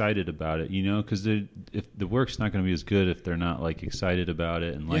be excited about it, because if the work's not going to be as good if they're not excited about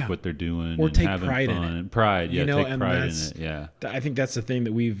it and like what they're doing or and take having pride fun. in it. Pride, take pride in it. Yeah, I think that's the thing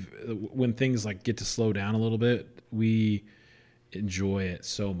that when things get to slow down a little bit, we enjoy it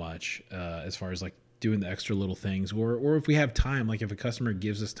so much as far as doing the extra little things, or if we have time, if a customer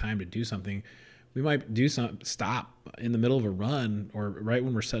gives us time to do something, we might stop in the middle of a run or right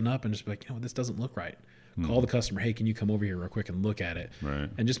when we're setting up and just be like, this doesn't look right. Call the customer, hey, can you come over here real quick and look at it, right?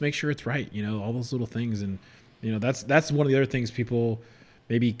 And just make sure it's right. All those little things, and that's one of the other things people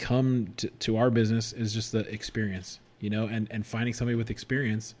maybe come to our business is just the experience, and finding somebody with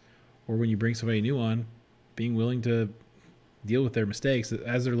experience, or when you bring somebody new on, being willing to deal with their mistakes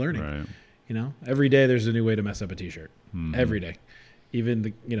as they're learning. Right. Every day there's a new way to mess up a t-shirt. Mm-hmm. Every day. Even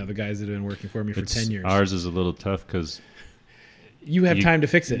the guys that have been working for me for 10 years. Ours is a little tough because you have time to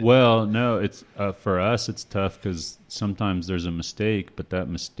fix it. Well, no, it's for us it's tough because sometimes there's a mistake, but that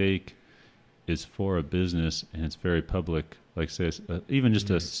mistake is for a business and it's very public. Like say even just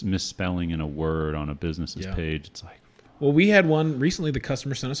a misspelling in a word on a business's page, it's like. Well, we had one recently. The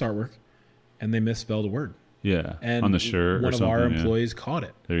customer sent us artwork, and they misspelled a word. Yeah, and on the shirt. One or of our employees caught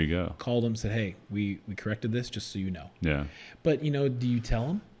it. There you go. Called them, said, "Hey, we corrected this, just so you know." Yeah. But do you tell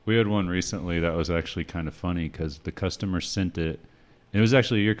them? We had one recently that was actually kind of funny because the customer sent it. It was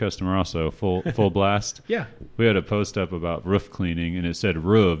actually your customer also, full blast. Yeah. We had a post up about roof cleaning, and it said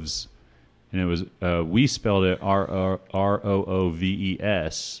roofs, and it was we spelled it ROOVES,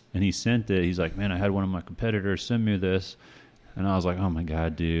 and he sent it. He's like, "Man, I had one of my competitors send me this." And I was like, "Oh my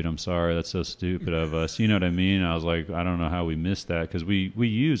God, dude, I'm sorry. That's so stupid of us." You know what I mean? I was like, I don't know how we missed that because we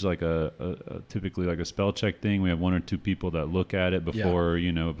use like a typically like a spell check thing. We have one or two people that look at it before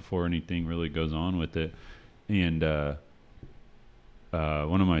before anything really goes on with it. And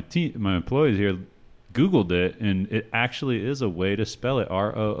one of my employees here Googled it, and it actually is a way to spell it,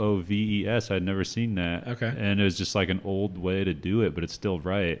 ROOVES. I'd never seen that. Okay. And it was just like an old way to do it, but it's still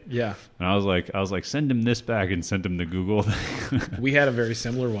right. Yeah. And I was like, send him this back, and sent him to Google. We had a very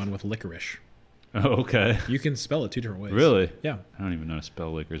similar one with licorice. Oh, okay. You can spell it two different ways. Really? Yeah. I don't even know how to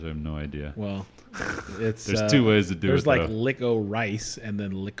spell licorice. I have no idea. Well, it's there's two ways to do it. There's like lico-rice and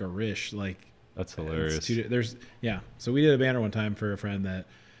then licorice. Like that's hilarious. So we did a banner one time for a friend that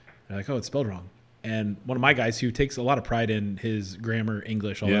they're like, "Oh, it's spelled wrong." And one of my guys who takes a lot of pride in his grammar,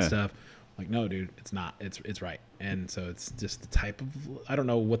 English, all that stuff, like, "No, dude, it's not. It's right." And so it's just the type of, I don't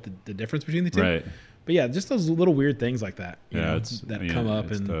know what the difference between the two. Right. But yeah, just those little weird things like that. That come up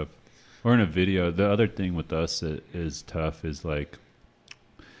it's and tough. Or in a video. The other thing with us that is tough is like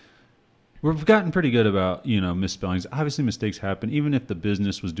we've gotten pretty good about misspellings. Obviously, mistakes happen. Even if the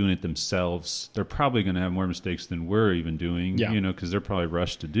business was doing it themselves, they're probably going to have more mistakes than we're even doing. Yeah. Because they're probably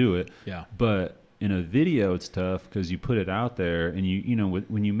rushed to do it. Yeah. But in a video, it's tough because you put it out there, and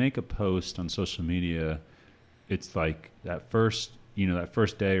when you make a post on social media, it's like that first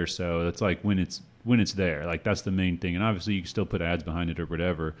day or so. That's like when it's there. Like that's the main thing. And obviously, you can still put ads behind it or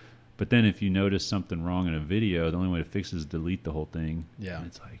whatever. But then if you notice something wrong in a video, the only way to fix it is delete the whole thing. Yeah. And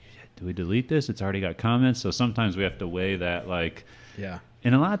it's like, shit, do we delete this? It's already got comments. So sometimes we have to weigh that, like. Yeah.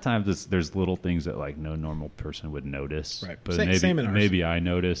 And a lot of times there's little things that like no normal person would notice. Right. But Same in ours. maybe I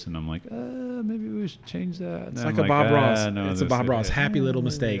notice, and I'm like, maybe we should change that. It's like a Bob Ross. It's a Bob Ross. Happy little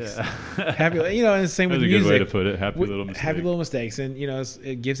mistakes. Yeah. Happy, and the same with music. That's a good way to put it. Happy little mistakes. Happy little mistakes, and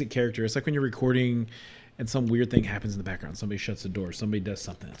it gives it character. It's like when you're recording, and some weird thing happens in the background. Somebody shuts the door. Somebody does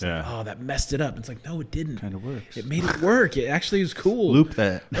something. It's like, oh, that messed it up. It's like, no, it didn't. Kind of works. It made it work. It actually was cool. Loop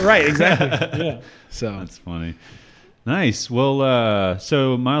that. Right. Exactly. Yeah. So that's funny. Nice. Well,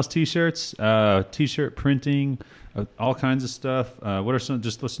 so Miles t-shirts, t-shirt printing, all kinds of stuff. What are some?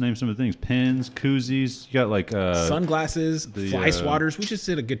 Just let's name some of the things. Pens, koozies. You got like sunglasses, fly swatters. We just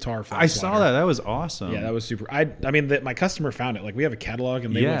did a guitar fly swatter. I saw that. That was awesome. Yeah, that was super. I mean, my customer found it. Like we have a catalog,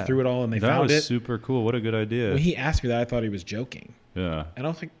 and they went through it all, and they found it. That was super cool. What a good idea. When he asked me that, I thought he was joking. Yeah. And I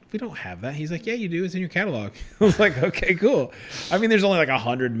was like, we don't have that. He's like, yeah, you do. It's in your catalog. I was like, okay, cool. I mean, there's only like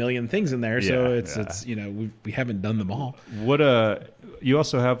 100 million things in there, so it's we haven't done them all. What you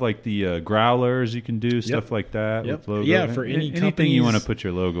also have like the growlers you can do, stuff like that with logo. Yeah, for anything you want to put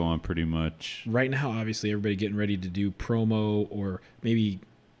your logo on, pretty much. Right now, obviously, everybody getting ready to do promo or maybe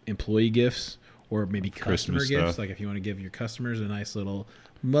employee gifts or maybe customer Christmas gifts. stuff. Like if you want to give your customers a nice little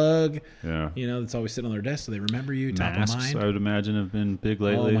mug, yeah, that's always sitting on their desk so they remember you. Masks, top of mind. I would imagine, have been big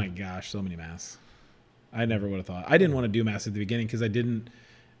lately. Oh my gosh, so many masks. I never would have thought. I didn't want to do masks at the beginning because I didn't,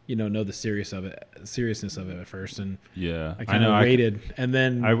 know the seriousness of it at first, and I kind of waited, and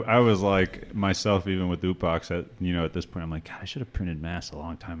then I was like myself, even with Upox at this point, I'm like, God, I should have printed masks a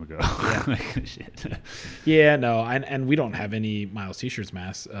long time ago. Yeah, shit. Yeah, no, and we don't have any Miles t-shirts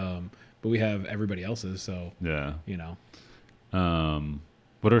masks, but we have everybody else's. So yeah,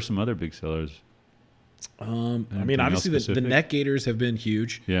 What are some other big sellers? I mean, obviously the neck gaiters have been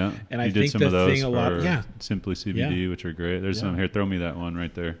huge. Yeah, and I think the thing a lot. Yeah, Simply CBD, which are great. There's some here. Throw me that one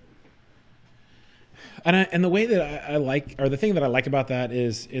right there. And the way that I like, or the thing that I like about that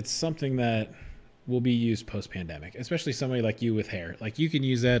is it's something that will be used post-pandemic, especially somebody like you with hair. Like you can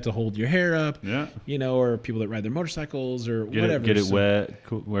use that to hold your hair up, Yeah. or people that ride their motorcycles or whatever. Get it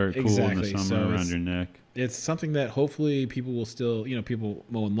wet, wear it cool Exactly. in the So summer around your neck. It's something that hopefully people will still, people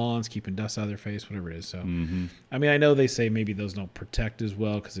mowing lawns, keeping dust out of their face, whatever it is. So, I mean, I know they say maybe those don't protect as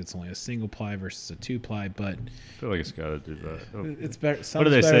well because it's only a single ply versus a 2-ply, but I feel like it's got to do that. Oh. it's better. What do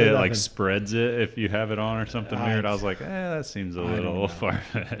they say? It like spreads it if you have it on or something weird. I was like, that seems a little far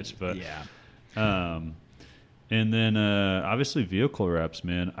fetched, but yeah. And then obviously vehicle wraps,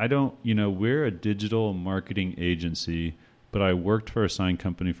 man. I don't, we're a digital marketing agency, but I worked for a sign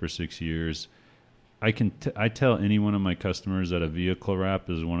company for 6 years. I tell any one of my customers that a vehicle wrap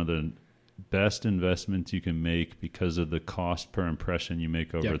is one of the best investments you can make because of the cost per impression you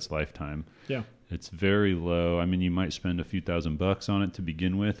make over its lifetime. Yeah. It's very low. I mean, you might spend a few $1,000s on it to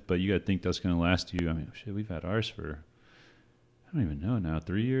begin with, but you got to think that's going to last you. I mean, shit, we've had ours for, I don't even know now,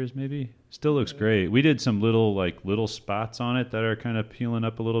 3 years maybe. Still looks great. We did some little spots on it that are kind of peeling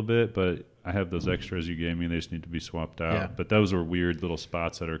up a little bit, but I have those extras you gave me. They just need to be swapped out. Yeah. But those were weird little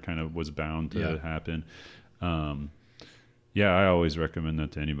spots that are kind of was bound to happen. I always recommend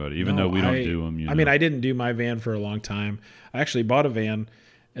that to anybody, even though we don't do them. I mean, I didn't do my van for a long time. I actually bought a van,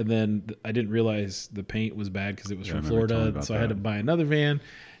 and then I didn't realize the paint was bad because it was from Florida, so I had to buy another van,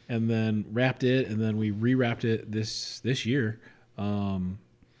 and then wrapped it, and then we rewrapped it this year.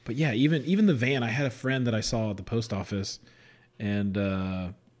 But yeah, even the van, I had a friend that I saw at the post office, and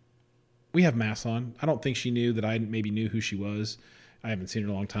we have masks on. I don't think she knew that I maybe knew who she was. I haven't seen her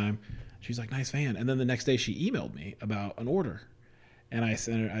in a long time. She's like, nice van. And then the next day she emailed me about an order. And I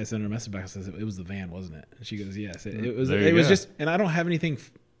sent her a message back. I said, it was the van, wasn't it? And she goes, yes. It was just, and I don't have anything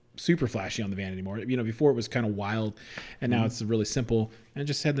super flashy on the van anymore. Before it was kind of wild, and now it's really simple. And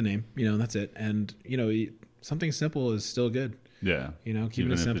just had the name, and that's it. And, something simple is still good. Yeah. Keep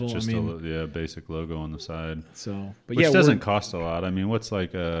it simple. It's just a basic logo on the side. So, but which doesn't cost a lot. I mean, what's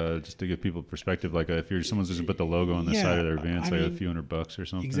like, just to give people perspective, like if someone's just put the logo on the side of their van, it's like a few $100 or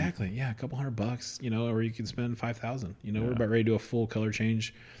something. Exactly. Yeah. A couple $100, or you can spend $5,000, we're about ready to do a full color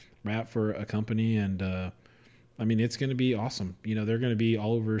change wrap for a company. And, I mean, it's going to be awesome. They're going to be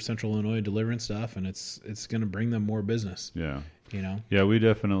all over Central Illinois delivering stuff, and it's going to bring them more business. Yeah. Yeah, we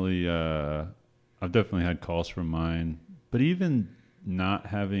definitely, I've definitely had calls from mine. But even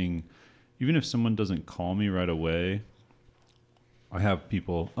if someone doesn't call me right away, I have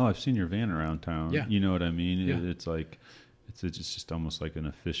people, I've seen your van around town. Yeah. You know what I mean? Yeah. It's like, it's just almost like an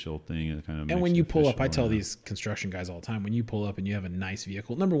official thing. It kind of and when you pull up, I tell these construction guys all the time, when you pull up and you have a nice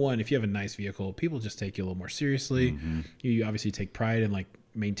vehicle, number one, if you have a nice vehicle, people just take you a little more seriously. Mm-hmm. You obviously take pride in like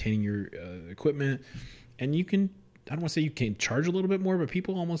maintaining your equipment, and you can, I don't want to say you can charge a little bit more, but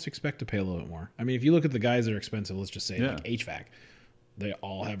people almost expect to pay a little bit more. I mean, if you look at the guys that are expensive, let's just say like HVAC, they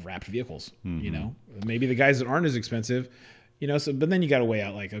all have wrapped vehicles, maybe the guys that aren't as expensive, but then you got to weigh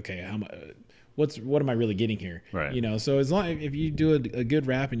out like, okay, how much, what am I really getting here? Right. So as long, if you do a good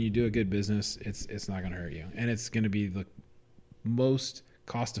wrap and you do a good business, it's not going to hurt you. And it's going to be the most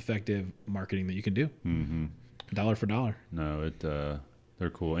cost effective marketing that you can do. Mm-hmm. Dollar for dollar. No, they're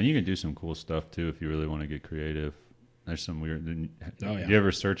cool. And you can do some cool stuff too, if you really want to get creative. There's some weird. You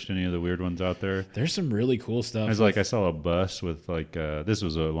ever searched any of the weird ones out there? There's some really cool stuff. I saw a bus with this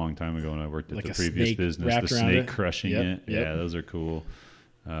was a long time ago when I worked at the previous business. The snake crushing it. Yep. Yeah, those are cool.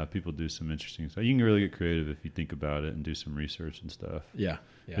 People do some interesting stuff. You can really get creative if you think about it and do some research and stuff. Yeah.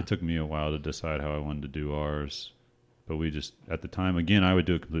 It took me a while to decide how I wanted to do ours, but we just at the time I would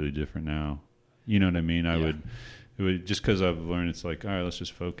do it completely different now. You know what I mean? It would just because I've learned it's like, all right, let's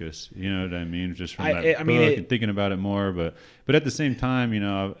just focus. You know what I mean? Just from book and thinking about it more. But at the same time,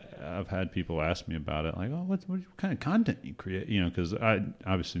 I've had people ask me about it, like, oh, what kind of content you create? Because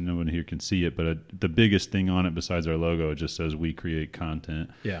obviously no one here can see it, but the biggest thing on it besides our logo, it just says we create content.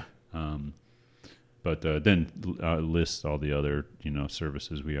 Yeah. But then lists all the other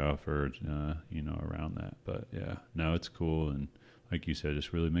services we offer, around that. But yeah, no, it's cool, and like you said, it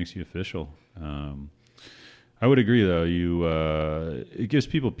just really makes you official. I would agree, though. It gives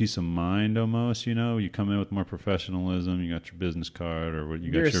people peace of mind almost. You come in with more professionalism. You got your business card, or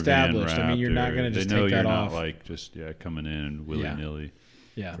you're established. Van wrapped, you're not going to just take that off. They know you're not like just coming in willy nilly.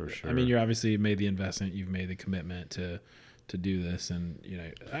 Yeah, for sure. You're obviously made the investment. You've made the commitment to do this, and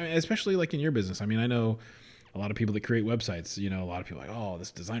especially like in your business. I mean, I know a lot of people that create websites. A lot of people are like, oh,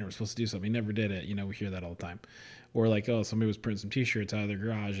 this designer was supposed to do something, he never did it. We hear that all the time. Or like, oh, somebody was printing some T-shirts out of their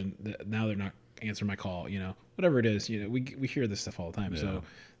garage, and now they're not answer my call, whatever it is, we hear this stuff all the time. Yeah. So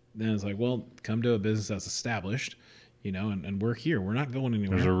then it's like, well, come to a business that's established, and we're here. We're not going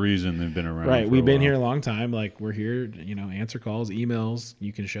anywhere. There's a reason they've been around. Right. We've been here a long time. Like we're here, answer calls, emails.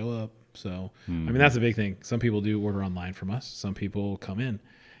 You can show up. So, I mean, that's a big thing. Some people do order online from us. Some people come in.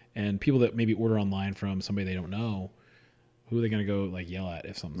 And people that maybe order online from somebody they don't know, who are they going to go like yell at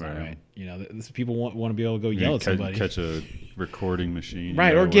if something's not right? You know, people want to be able to go yell at somebody. Catch a recording machine.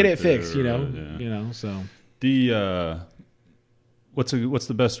 Right, or get it fixed, you know. You know, so. What's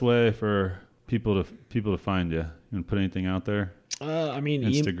the best way for people to find you? You want to put anything out there? I mean,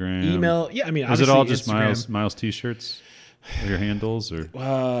 Instagram, email. Yeah, I mean, is it all just Instagram. Miles T-shirts? Or your handles or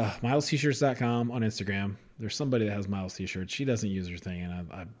milest-shirts.com on Instagram. There's somebody that has Miles T-shirts. She doesn't use her thing, and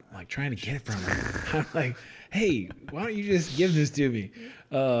I'm like trying to get it from her. I'm like, hey, why don't you just give this to me?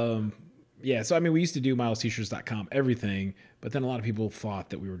 Yeah. So I mean, we used to do milest-shirts.com everything, but then a lot of people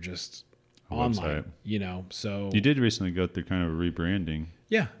thought that we were just online. You know, so you did recently go through kind of a rebranding.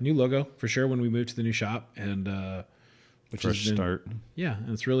 Yeah, new logo for sure when we moved to the new shop, and which fresh start. Yeah, and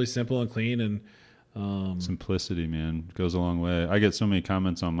it's really simple and clean and. Simplicity, man, goes a long way. I get so many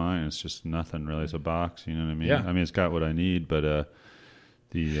comments on mine. It's just nothing really. It's a box, you know what I mean? Yeah. I mean, it's got what I need, but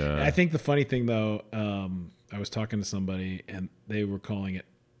I think the funny thing though, I was talking to somebody and they were calling it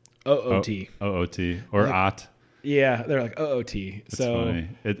OOT. OOT or like, OT. Yeah, they're like OOT. It's so funny.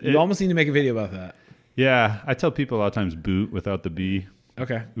 You almost need to make a video about that. Yeah, I tell people a lot of times boot without the B.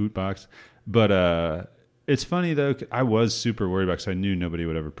 Okay. Oot box, but it's funny though. I was super worried about because I knew nobody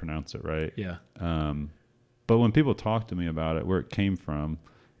would ever pronounce it right. Yeah. But when people talk to me about it, where it came from,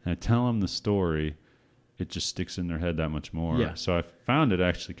 and I tell them the story, it just sticks in their head that much more. Yeah. So I found it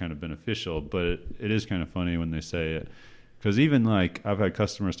actually kind of beneficial, but it is kind of funny when they say it. Because even like I've had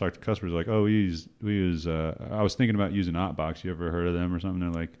customers talk to customers like, oh, we use I was thinking about using Otbox. You ever heard of them or something?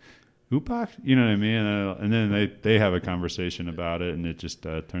 They're like, Ootbox? You know what I mean? And then they have a conversation about it, and it just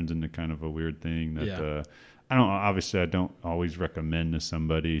turns into kind of a weird thing that I don't always recommend to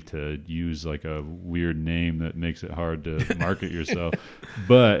somebody to use like a weird name that makes it hard to market yourself.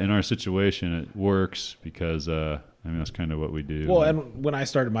 But in our situation, it works because I mean that's kind of what we do. Well, and when I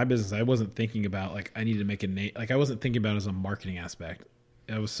started my business, I wasn't thinking about like I needed to make a name. Like I wasn't thinking about it as a marketing aspect.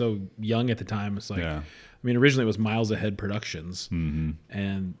 I was so young at the time. It's like, I mean, originally it was Miles Ahead Productions,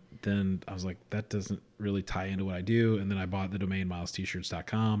 and then I was like, that doesn't really tie into what I do. And then I bought the domain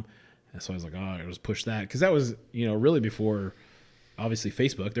milest-shirts.com. And so I was like, oh, I'll just push that. Because that was, you know, really before, obviously,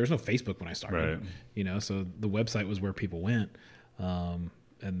 Facebook. There was no Facebook when I started. Right. You know, so the website was where people went. And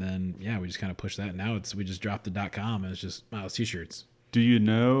then, we just kind of pushed that. Now we just dropped the .com and it's just Miles T-shirts. Do you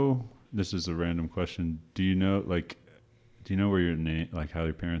know, this is a random question, do you know where your name, like how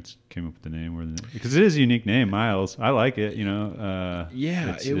your parents came up with the name? Because it is a unique name, Miles. I like it, you know.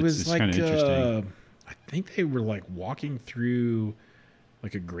 It was like, kind of interesting. I think they were like walking through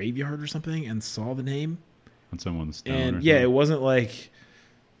like a graveyard or something and saw the name on someone's stone. And it wasn't like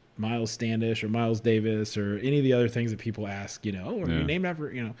Miles Standish or Miles Davis or any of the other things that people ask, you know, or you named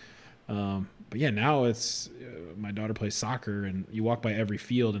after, you know. But now it's my daughter plays soccer and you walk by every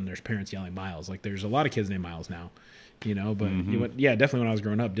field and there's parents yelling Miles. Like there's a lot of kids named Miles now, you know, but definitely when I was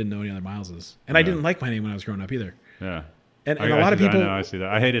growing up, didn't know any other Mileses. And I didn't like my name when I was growing up either. Yeah. And a lot of people... I see that.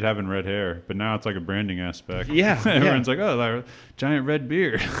 I hated having red hair, but now it's like a branding aspect. Yeah. Everyone's like, oh, that giant red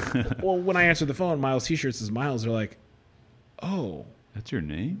beard. Well, when I answered the phone, Miles T-shirts is Miles. They're like, oh. That's your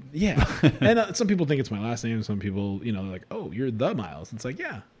name? Yeah. And some people think it's my last name. Some people, you know, they're like, oh, you're the Miles. It's like,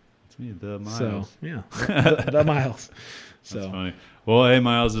 yeah. It's me, the Miles. So, yeah. the Miles. So. That's funny. Well, hey,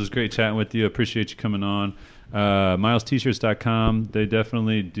 Miles, it was great chatting with you. Appreciate you coming on. milest-shirts.com. They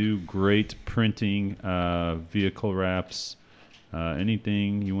definitely do great printing, vehicle wraps,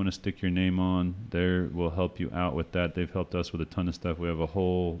 anything you want to stick your name on. There will help you out with that. They've helped us with a ton of stuff. We have a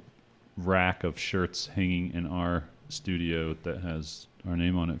whole rack of shirts hanging in our studio that has our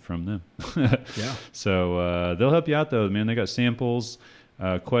name on it from them. Yeah. So they'll help you out though, man. They got samples,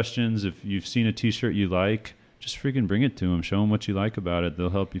 questions. If you've seen a t-shirt you like, just freaking bring it to them. Show them what you like about it.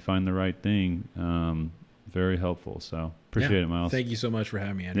 They'll help you find the right thing. Very helpful. So appreciate it, Miles. Thank you so much for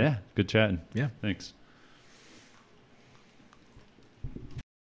having me, Andrew. Yeah. Good chatting. Yeah. Thanks.